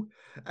do,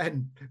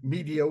 and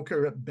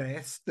mediocre at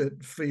best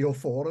at 3 or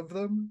 4 of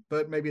them.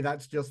 But maybe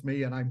that's just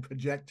me, and I'm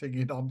projecting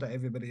it onto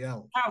everybody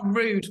else. How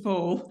rude,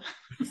 Paul.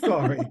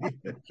 Sorry.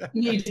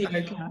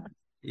 Mediocre.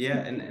 Yeah,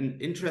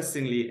 and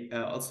interestingly,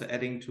 also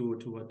adding to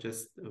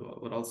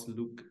what also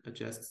Luke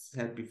just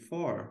said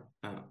before,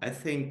 I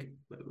think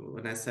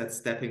when I said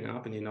stepping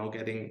up and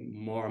getting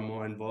more and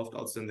more involved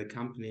also in the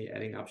company,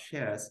 adding up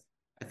shares,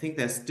 I think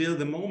there's still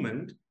the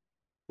moment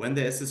when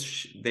there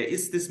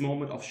is this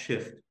moment of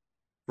shift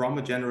from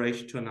a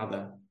generation to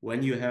another,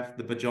 when you have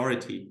the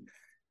majority.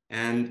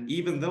 And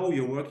even though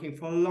you're working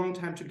for a long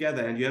time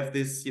together and you have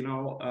this,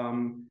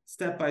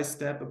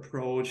 step-by-step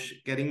approach,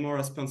 getting more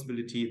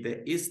responsibility,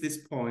 there is this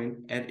point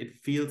and it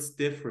feels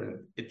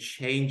different. It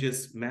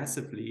changes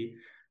massively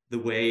the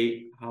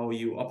way how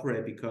you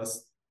operate,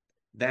 because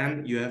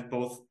then you have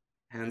both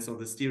hands on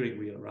the steering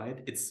wheel,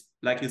 right? It's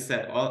like you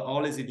said,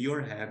 all is in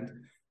your hand.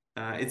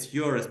 It's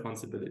your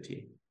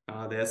responsibility.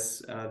 There's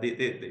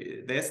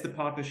the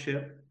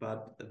partnership,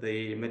 but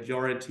the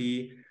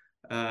majority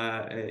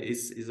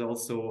is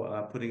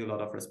also putting a lot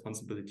of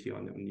responsibility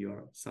on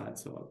your side.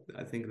 So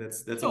I think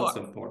that's sure.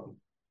 Also important.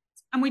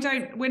 And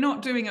we're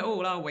not doing it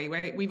all, are we?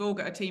 We've all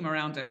got a team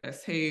around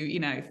us who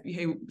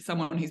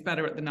someone who's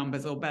better at the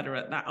numbers or better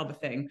at that other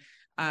thing.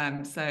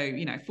 So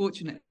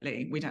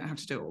fortunately, we don't have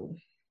to do it all.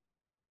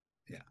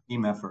 Yeah,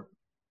 team effort.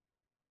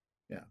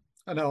 Yeah.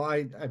 I know.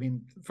 I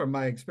mean, from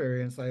my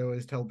experience, I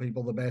always tell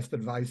people the best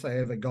advice I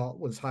ever got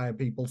was hire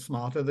people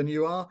smarter than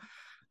you are.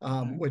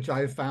 Which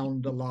I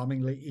found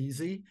alarmingly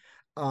easy.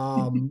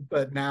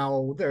 But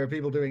now there are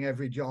people doing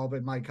every job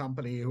in my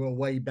company who are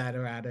way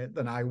better at it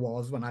than I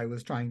was when I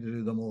was trying to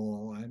do them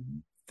all. I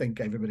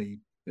think everybody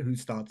who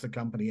starts a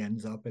company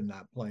ends up in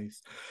that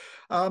place.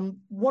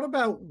 What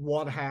about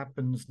what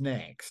happens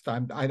next?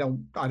 I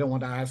don't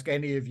want to ask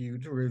any of you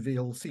to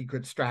reveal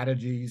secret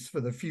strategies for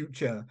the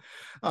future,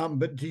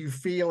 but do you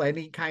feel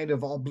any kind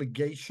of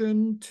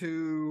obligation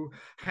to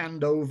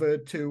hand over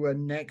to a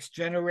next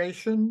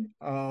generation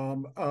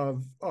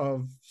of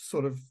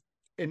sort of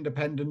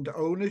independent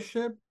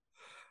ownership,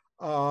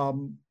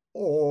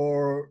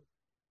 or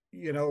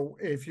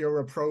if you're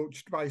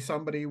approached by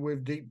somebody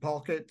with deep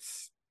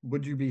pockets,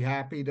 would you be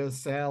happy to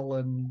sell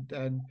and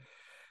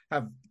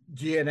have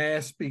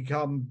GNS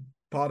become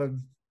part of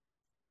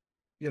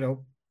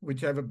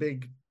whichever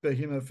big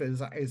behemoth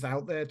is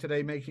out there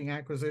today making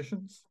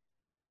acquisitions?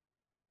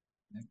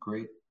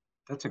 Great.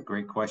 That's a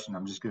great question.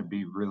 I'm just going to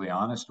be really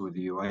honest with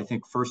you. I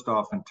think first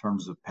off, in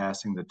terms of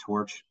passing the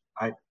torch,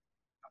 I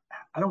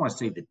don't want to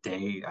say the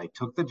day I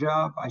took the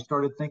job, I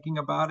started thinking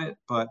about it,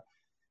 but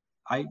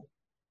I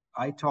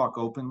talk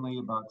openly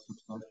about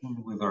succession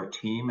with our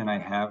team, and I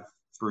have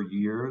for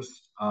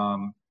years.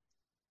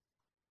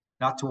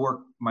 Not to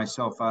work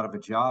myself out of a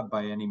job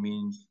by any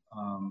means,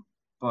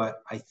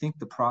 but I think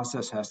the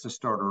process has to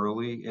start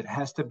early. It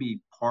has to be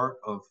part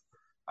of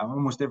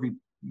almost every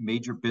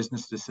major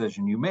business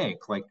decision you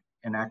make, like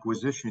an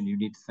acquisition. You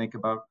need to think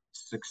about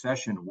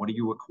succession. What are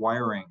you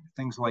acquiring?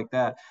 Things like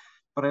that.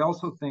 But I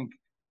also think,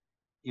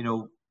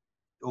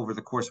 over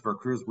the course of our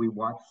careers, we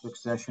watch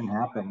succession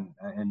happen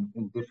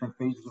in different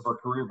phases of our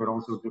career, but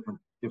also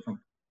different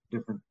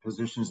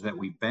positions that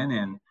we've been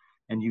in.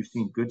 And you've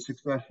seen good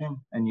succession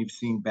and you've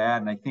seen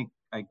bad. And I think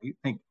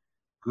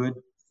good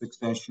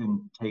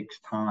succession takes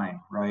time,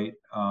 right?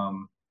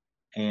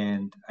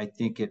 And I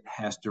think it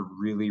has to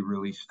really,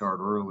 really start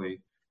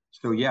early.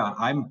 So yeah,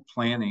 I'm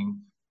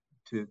planning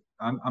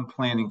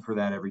for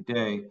that every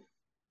day.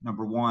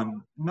 Number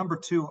one. Number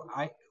two,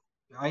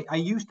 I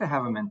used to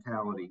have a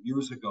mentality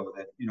years ago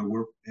that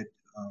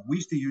we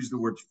used to use the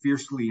word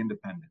fiercely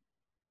independent,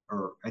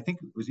 or I think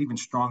it was even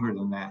stronger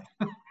than that.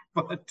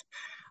 But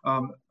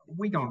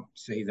we don't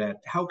say that.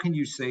 How can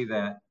you say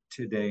that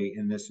today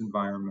in this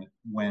environment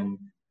when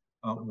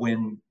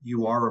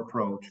you are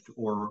approached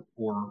or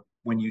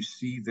when you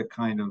see the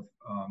kind of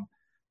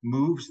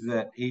moves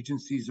that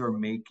agencies are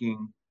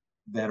making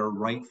that are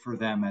right for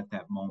them at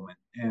that moment?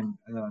 And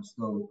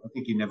so I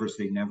think you never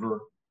say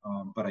never,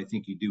 but I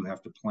think you do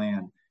have to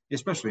plan,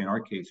 especially in our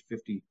case,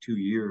 52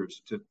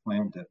 years to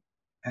plan to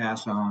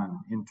pass on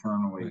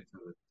internally right.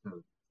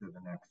 to the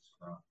next.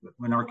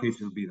 In our case,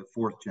 it would be the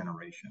fourth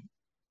generation,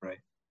 right?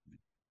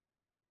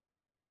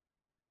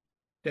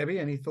 Debbie,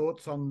 any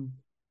thoughts on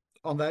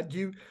that?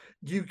 Do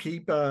you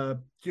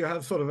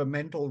have sort of a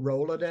mental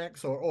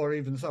Rolodex or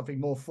even something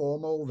more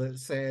formal that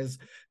says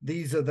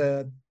these are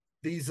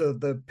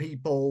the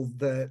people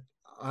that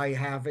I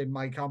have in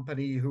my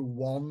company who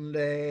one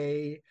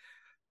day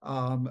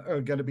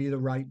are going to be the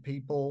right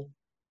people?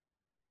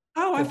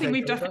 Oh, I think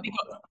we've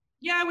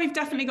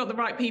definitely got the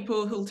right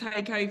people who'll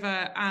take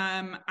over.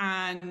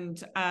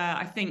 And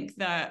I think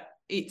that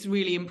it's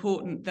really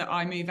important that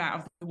I move out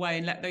of the way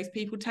and let those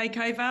people take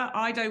over.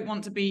 I don't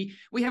want to be,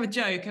 we have a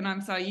joke and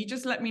I'm saying, you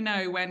just let me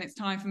know when it's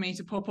time for me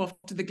to pop off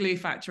to the glue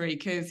factory,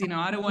 because,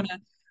 I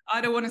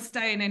don't want to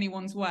stay in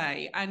anyone's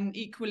way. And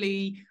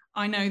equally,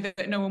 I know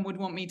that no one would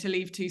want me to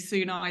leave too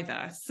soon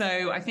either.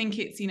 So I think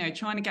it's,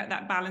 trying to get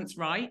that balance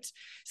right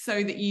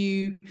so that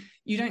you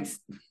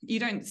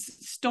don't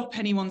stop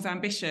anyone's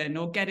ambition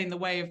or get in the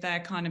way of their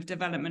kind of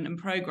development and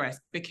progress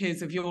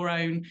because of your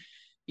own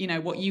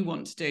what you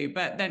want to do.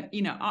 But then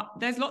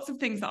there's lots of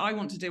things that I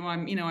want to do.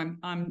 I'm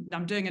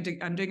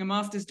doing a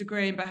master's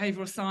degree in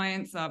behavioral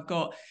science. I've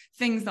got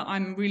things that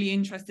I'm really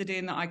interested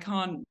in that I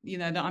can't,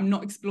 that I'm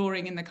not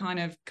exploring in the kind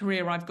of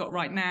career I've got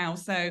right now.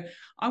 So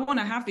I want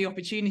to have the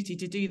opportunity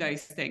to do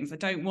those things. I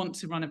don't want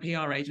to run a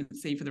PR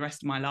agency for the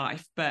rest of my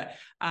life, but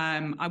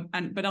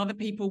but other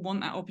people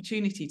want that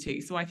opportunity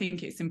too. So I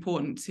think it's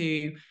important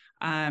to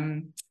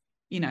to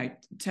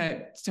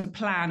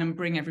plan and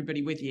bring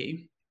everybody with you.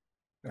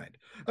 Right.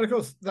 And of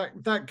course,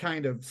 that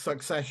kind of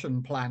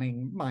succession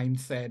planning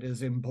mindset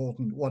is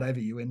important, whatever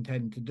you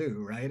intend to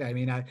do, right? I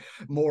mean,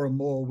 more and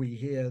more we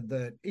hear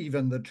that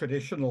even the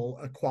traditional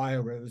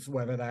acquirers,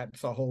 whether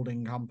that's a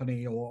holding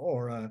company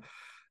or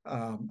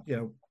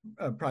a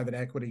private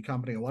equity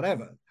company or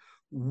whatever,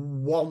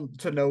 want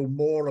to know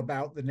more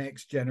about the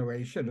next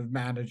generation of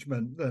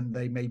management than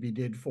they maybe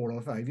did 4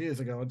 or 5 years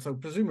ago. And so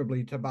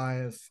presumably,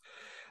 Tobias,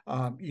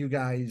 you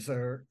guys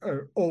are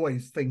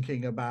always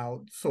thinking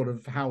about sort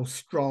of how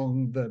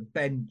strong the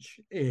bench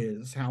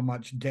is, how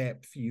much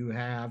depth you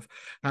have,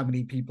 how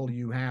many people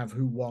you have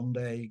who one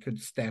day could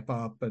step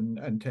up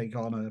and take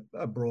on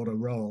a broader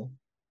role.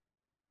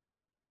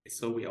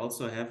 So we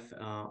also have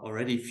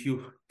already a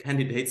few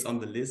candidates on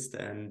the list,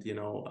 and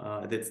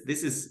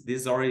this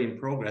is already in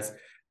progress.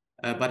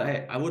 But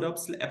I would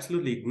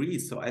absolutely agree.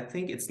 So I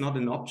think it's not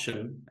an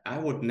option. I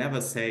would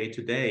never say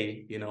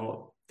today,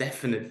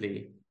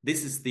 definitely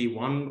this is the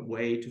one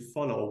way to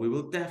follow. We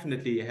will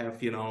definitely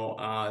have,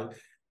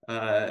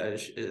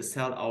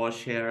 sell our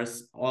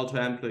shares all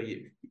to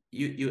employee.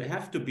 You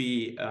have to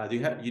be,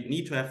 you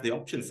need to have the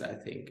options, I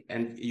think.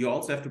 And you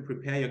also have to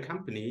prepare your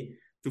company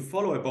to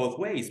follow it both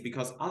ways,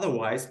 because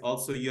otherwise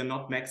also you're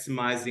not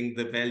maximizing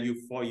the value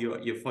for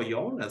your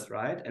owners,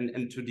 right?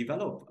 And to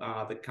develop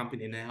the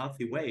company in a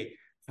healthy way,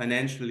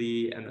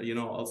 financially, and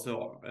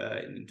also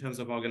in terms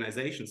of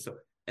organization. So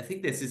I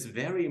think this is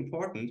very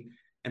important,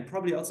 and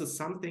probably also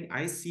something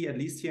I see, at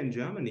least here in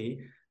Germany,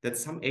 that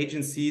some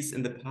agencies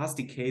in the past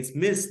decades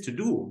missed to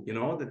do.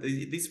 That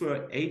these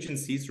were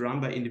agencies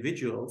run by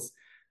individuals.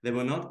 They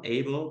were not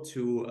able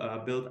to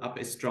build up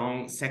a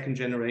strong second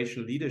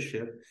generation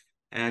leadership.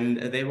 And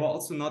they were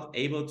also not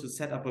able to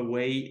set up a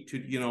way to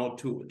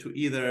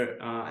either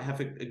have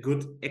a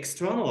good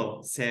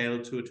external sale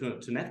to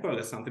network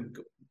or something,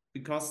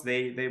 because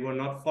they were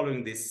not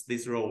following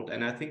this road.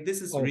 And I think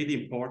this is really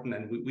important,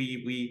 and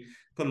we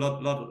put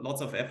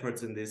lots of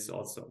efforts in this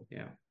also.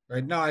 Yeah.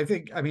 Right. No, I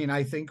think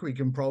we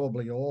can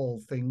probably all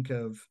think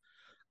of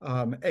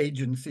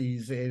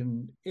agencies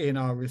in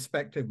our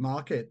respective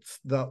markets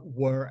that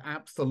were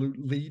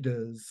absolute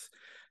leaders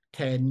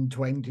 10,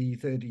 20,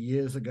 30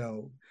 years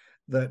ago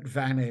that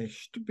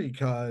vanished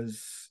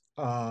because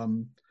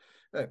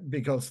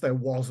there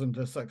wasn't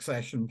a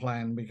succession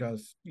plan,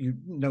 because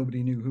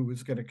nobody knew who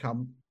was going to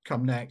come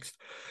next.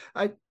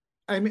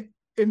 I'm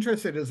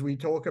interested, as we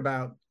talk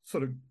about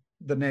sort of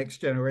the next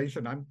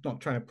generation. I'm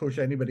not trying to push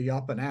anybody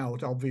up and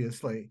out,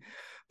 obviously,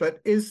 but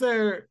is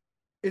there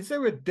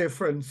a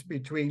difference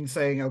between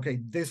saying, okay,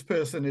 this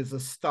person is a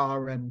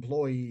star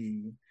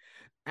employee,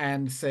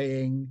 and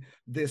saying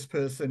this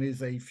person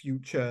is a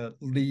future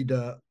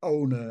leader,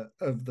 owner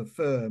of the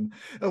firm?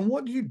 And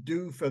what do you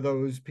do for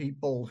those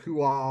people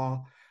who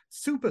are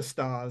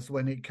superstars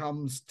when it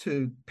comes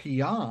to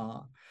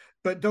PR,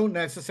 but don't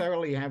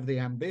necessarily have the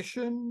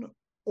ambition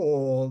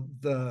or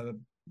the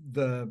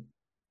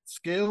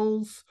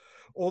skills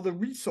or the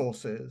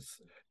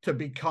resources to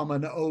become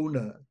an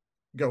owner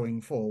going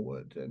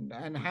forward?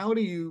 And how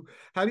do you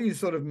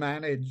sort of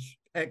manage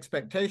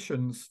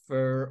expectations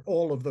for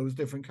all of those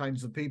different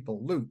kinds of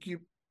people? Luke,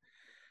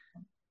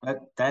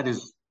 that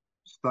is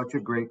such a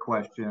great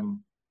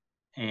question,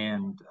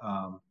 and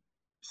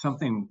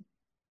something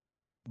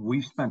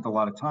we've spent a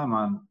lot of time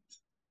on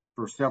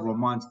for several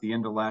months, the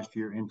end of last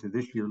year into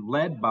this year,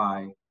 led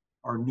by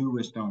our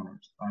newest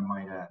owners, I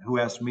might add, who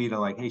asked me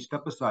to hey,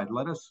 step aside,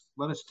 let us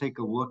take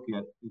a look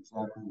at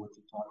exactly what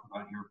you're talking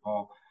about here,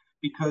 Paul,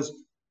 because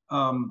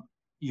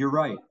you're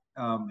right.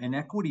 An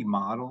equity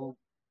model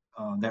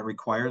that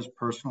requires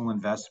personal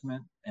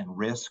investment and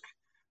risk.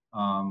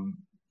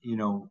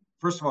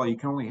 First of all, you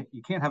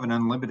can't have an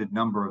unlimited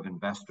number of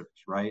investors,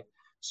 right?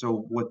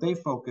 So what they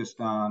focused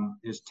on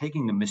is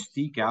taking the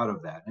mystique out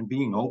of that and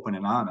being open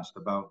and honest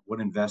about what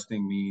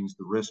investing means,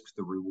 the risks,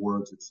 the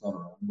rewards, et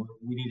cetera.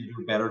 We need to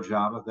do a better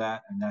job of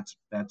that, and that's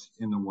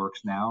in the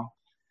works now.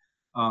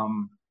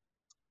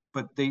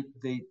 But they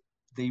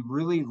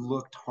really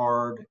looked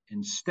hard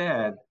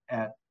instead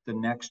at the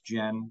next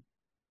gen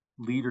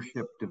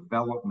leadership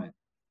development,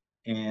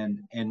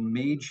 and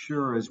made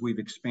sure, as we've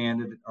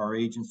expanded our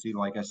agency,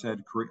 like I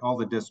said, all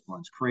the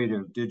disciplines,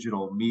 creative,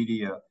 digital,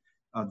 media,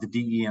 the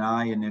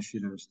DE&I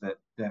initiatives that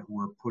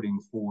we're putting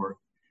forth.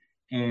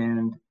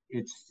 And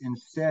it's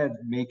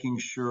instead making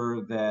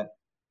sure that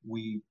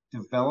we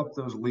develop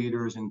those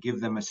leaders and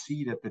give them a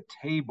seat at the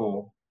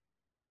table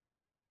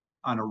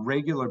on a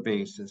regular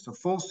basis, a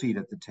full seat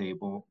at the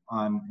table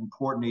on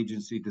important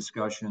agency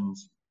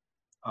discussions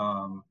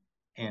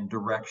and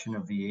direction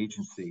of the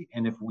agency.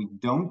 And if we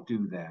don't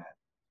do that,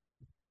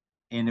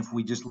 And if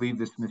we just leave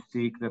this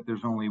mystique that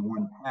there's only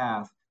one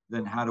path,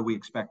 then how do we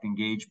expect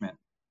engagement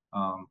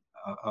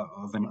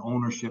of an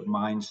ownership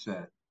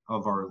mindset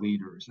of our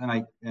leaders?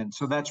 And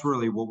so that's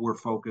really what we're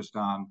focused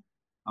on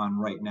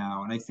right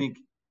now. And I think,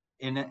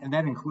 and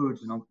that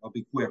includes, and I'll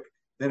be quick,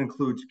 that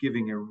includes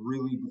giving a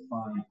really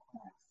defined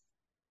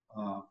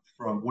path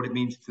from what it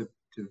means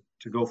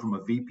to go from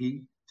a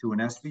VP to an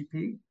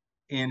SVP.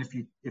 And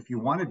if you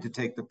wanted to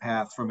take the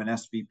path from an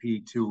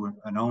SVP to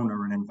an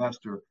owner, an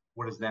investor,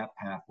 what does that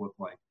path look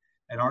like?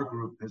 And our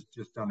group has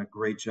just done a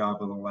great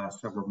job in the last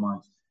several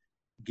months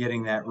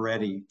getting that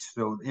ready.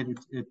 So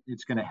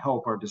it's going to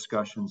help our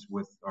discussions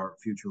with our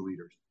future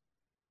leaders.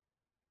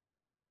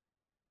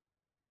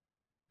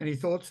 Any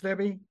thoughts,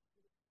 Debbie?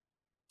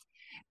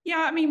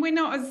 Yeah, I mean, we're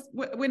not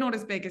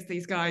as big as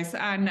these guys,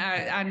 and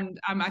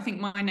I think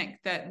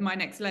my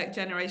next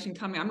generation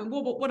coming. I mean,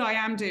 what I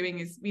am doing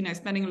is,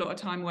 spending a lot of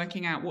time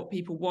working out what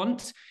people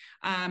want,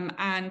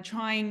 and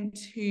trying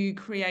to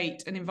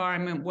create an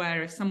environment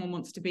where if someone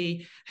wants to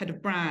be head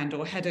of brand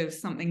or head of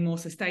something more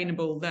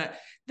sustainable,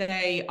 that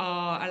they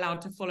are allowed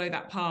to follow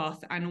that path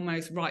and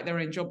almost write their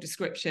own job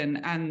description.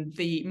 And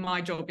my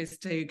job is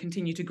to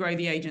continue to grow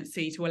the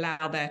agency to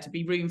allow there to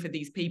be room for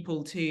these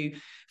people to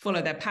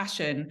follow their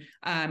passion,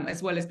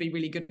 as well as be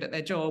really good at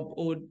their job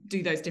or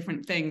do those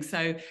different things.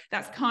 So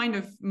that's kind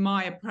of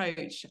my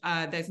approach.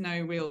 There's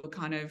no real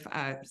kind of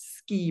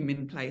scheme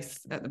in place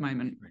at the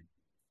moment.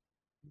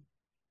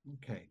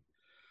 Okay.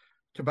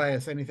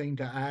 Tobias, anything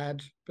to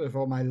add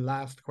before my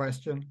last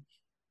question?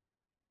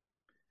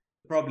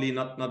 Probably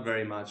not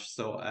very much.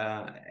 So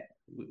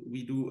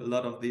we do a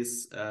lot of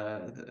this,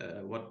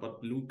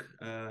 what Luke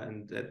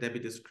and Debbie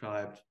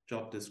described,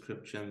 job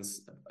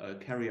descriptions,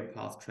 career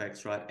path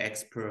tracks, right?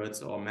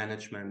 Experts or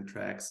management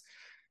tracks.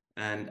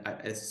 And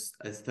I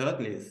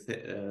certainly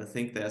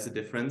think there's a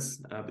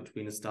difference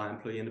between a star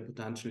employee and a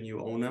potential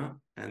new owner.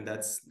 And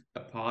that's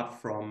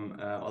apart from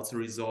also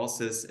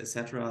resources,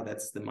 etc.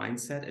 That's the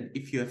mindset. And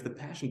if you have the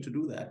passion to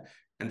do that,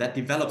 and that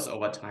develops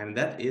over time, and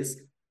that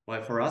is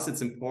why for us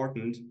it's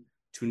important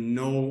to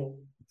know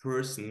a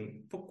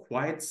person for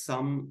quite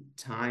some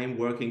time,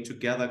 working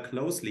together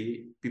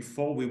closely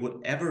before we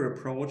would ever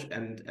approach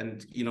and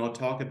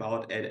talk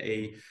about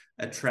a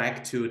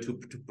track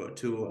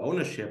to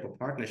ownership or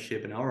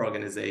partnership in our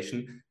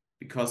organization.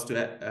 Because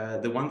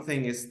the one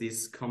thing is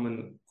this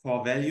common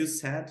core value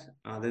set.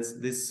 This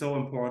is so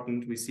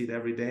important. We see it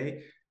every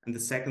day. And the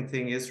second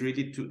thing is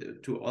really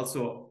to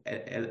also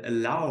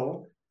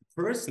allow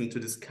the person to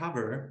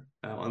discover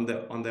on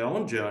their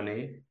own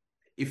journey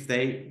if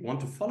they want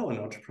to follow an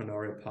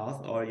entrepreneurial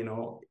path, or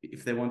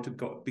if they want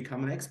to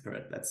become an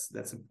expert.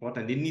 That's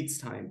important. It needs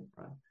time,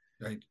 right?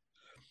 Right.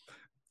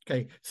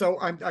 Okay, so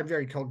I'm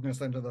very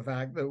cognizant of the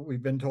fact that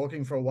we've been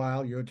talking for a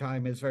while. Your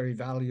time is very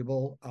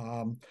valuable.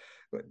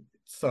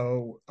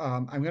 So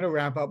I'm going to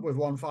wrap up with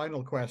one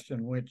final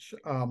question, which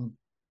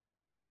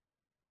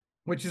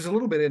is a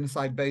little bit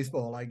inside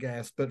baseball, I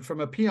guess, but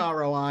from a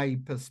PROI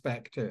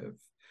perspective,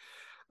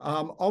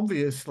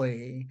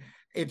 obviously,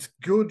 it's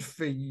good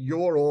for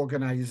your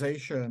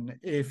organization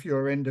if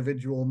your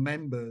individual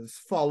members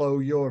follow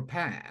your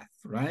path,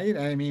 right?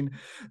 I mean,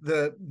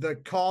 the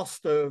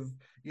cost of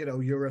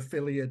your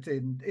affiliate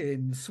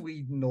in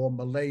Sweden or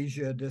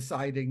Malaysia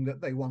deciding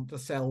that they want to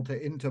sell to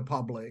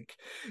Interpublic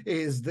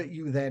is that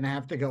you then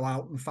have to go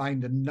out and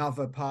find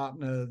another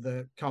partner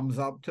that comes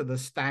up to the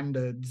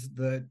standards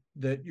that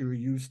you're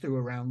used to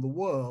around the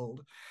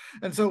world.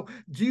 And so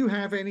do you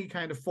have any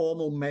kind of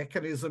formal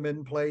mechanism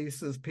in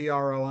place as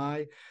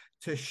PROI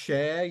to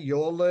share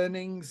your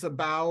learnings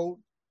about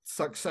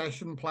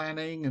succession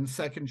planning and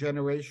second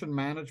generation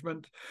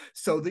management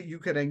so that you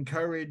can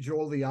encourage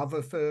all the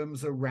other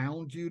firms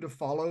around you to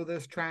follow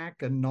this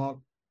track and not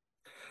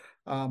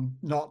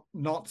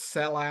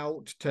sell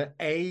out to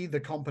A,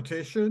 the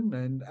competition,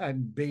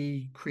 and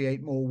B,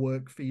 create more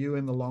work for you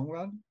in the long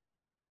run?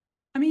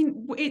 I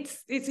mean,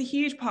 it's a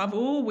huge part of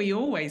all we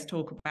always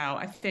talk about.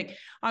 I think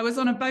I was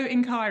on a boat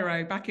in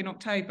Cairo back in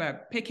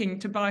October, picking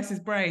Tobias's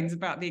brains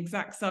about the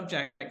exact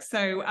subject.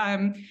 So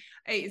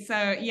it's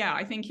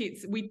I think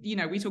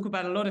we talk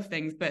about a lot of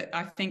things, but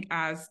I think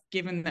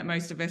given that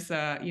most of us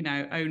are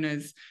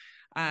owners,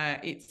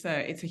 it's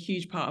a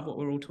huge part of what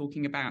we're all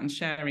talking about, and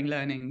sharing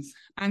learnings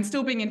and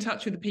still being in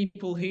touch with the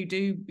people who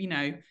do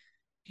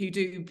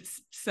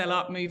sell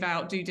up, move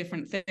out, do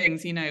different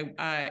things.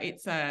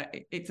 It's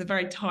a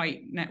very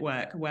tight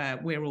network where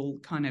we're all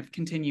kind of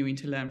continuing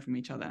to learn from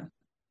each other.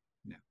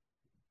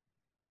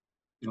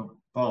 Yeah.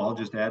 Paul, I'll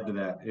just add to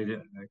that.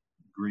 I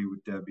agree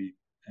with Debbie,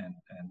 and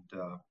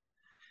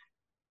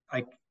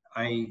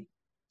I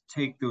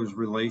take those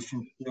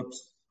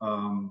relationships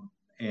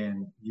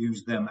and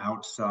use them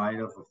outside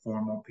of a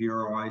formal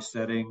PROI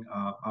setting.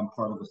 I'm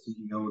part of a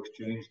CEO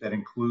exchange that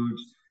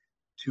includes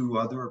 2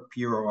 other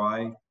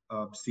PROI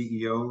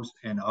CEOs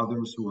and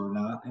others who are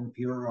not in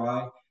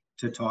PROI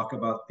to talk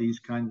about these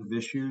kinds of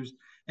issues.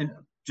 And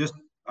just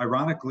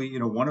ironically,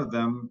 one of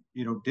them,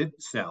 did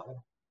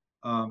sell,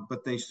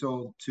 but they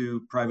sold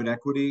to private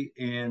equity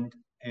and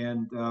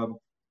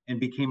and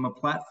became a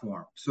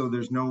platform. So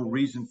there's no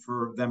reason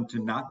for them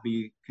to not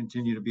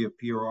continue to be a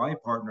PROI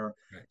partner.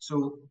 Right.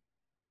 So,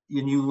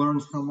 and you learn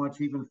so much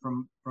even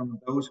from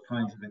those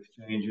kinds of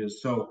exchanges.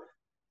 So,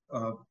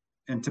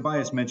 and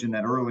Tobias mentioned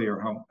that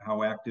earlier,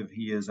 how active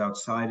he is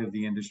outside of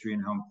the industry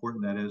and how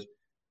important that is.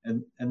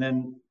 And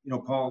then,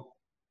 Paul,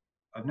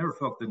 I've never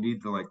felt the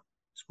need to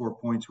score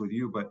points with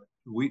you, but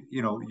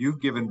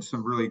you've given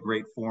some really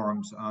great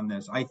forums on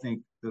this. I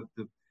think the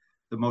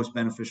most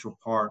beneficial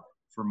part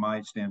from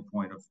my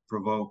standpoint of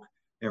Provoke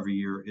every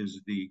year is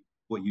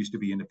what used to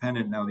be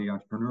Independent, now the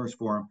Entrepreneurs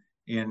Forum,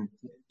 and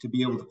to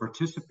be able to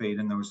participate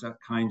in those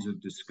kinds of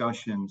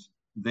discussions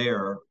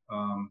there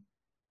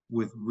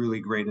with really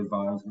great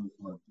advisors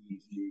like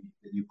DZ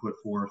that you put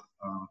forth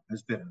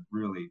has been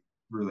really,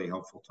 really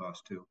helpful to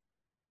us too.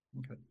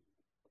 Okay.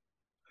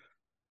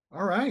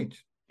 All right.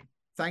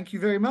 Thank you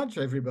very much,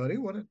 everybody.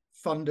 What a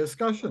fun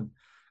discussion.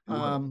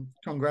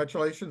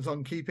 Congratulations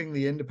on keeping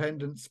the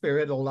independent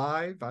spirit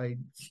alive. I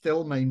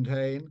still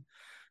maintain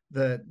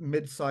that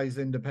mid-size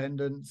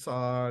independents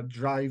are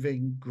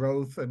driving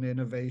growth and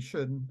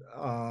innovation.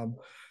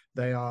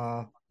 They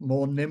are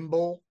more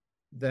nimble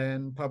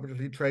than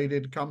publicly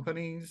traded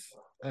companies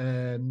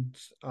and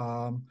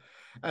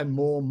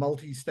more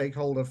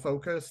multi-stakeholder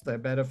focused. They're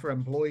better for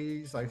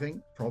employees, I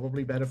think,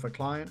 probably better for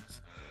clients.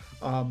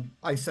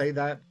 I say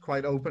that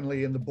quite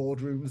openly in the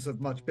boardrooms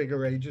of much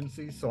bigger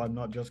agencies, so I'm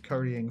not just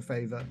currying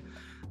favor.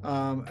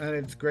 And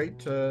it's great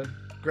to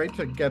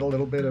get a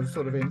little bit of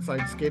sort of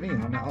inside skinny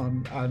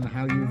on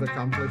how you've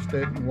accomplished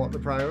it and what the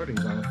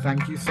priorities are.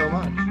 Thank you so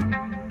much.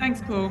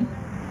 Thanks, Paul.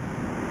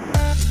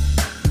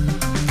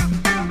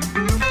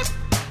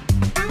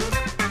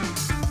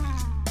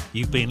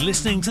 You've been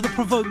listening to the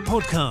Provoke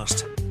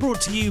podcast, brought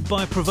to you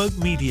by Provoke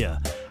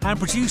Media and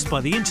produced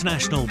by the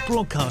international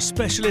broadcast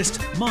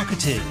specialist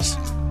Marketeers.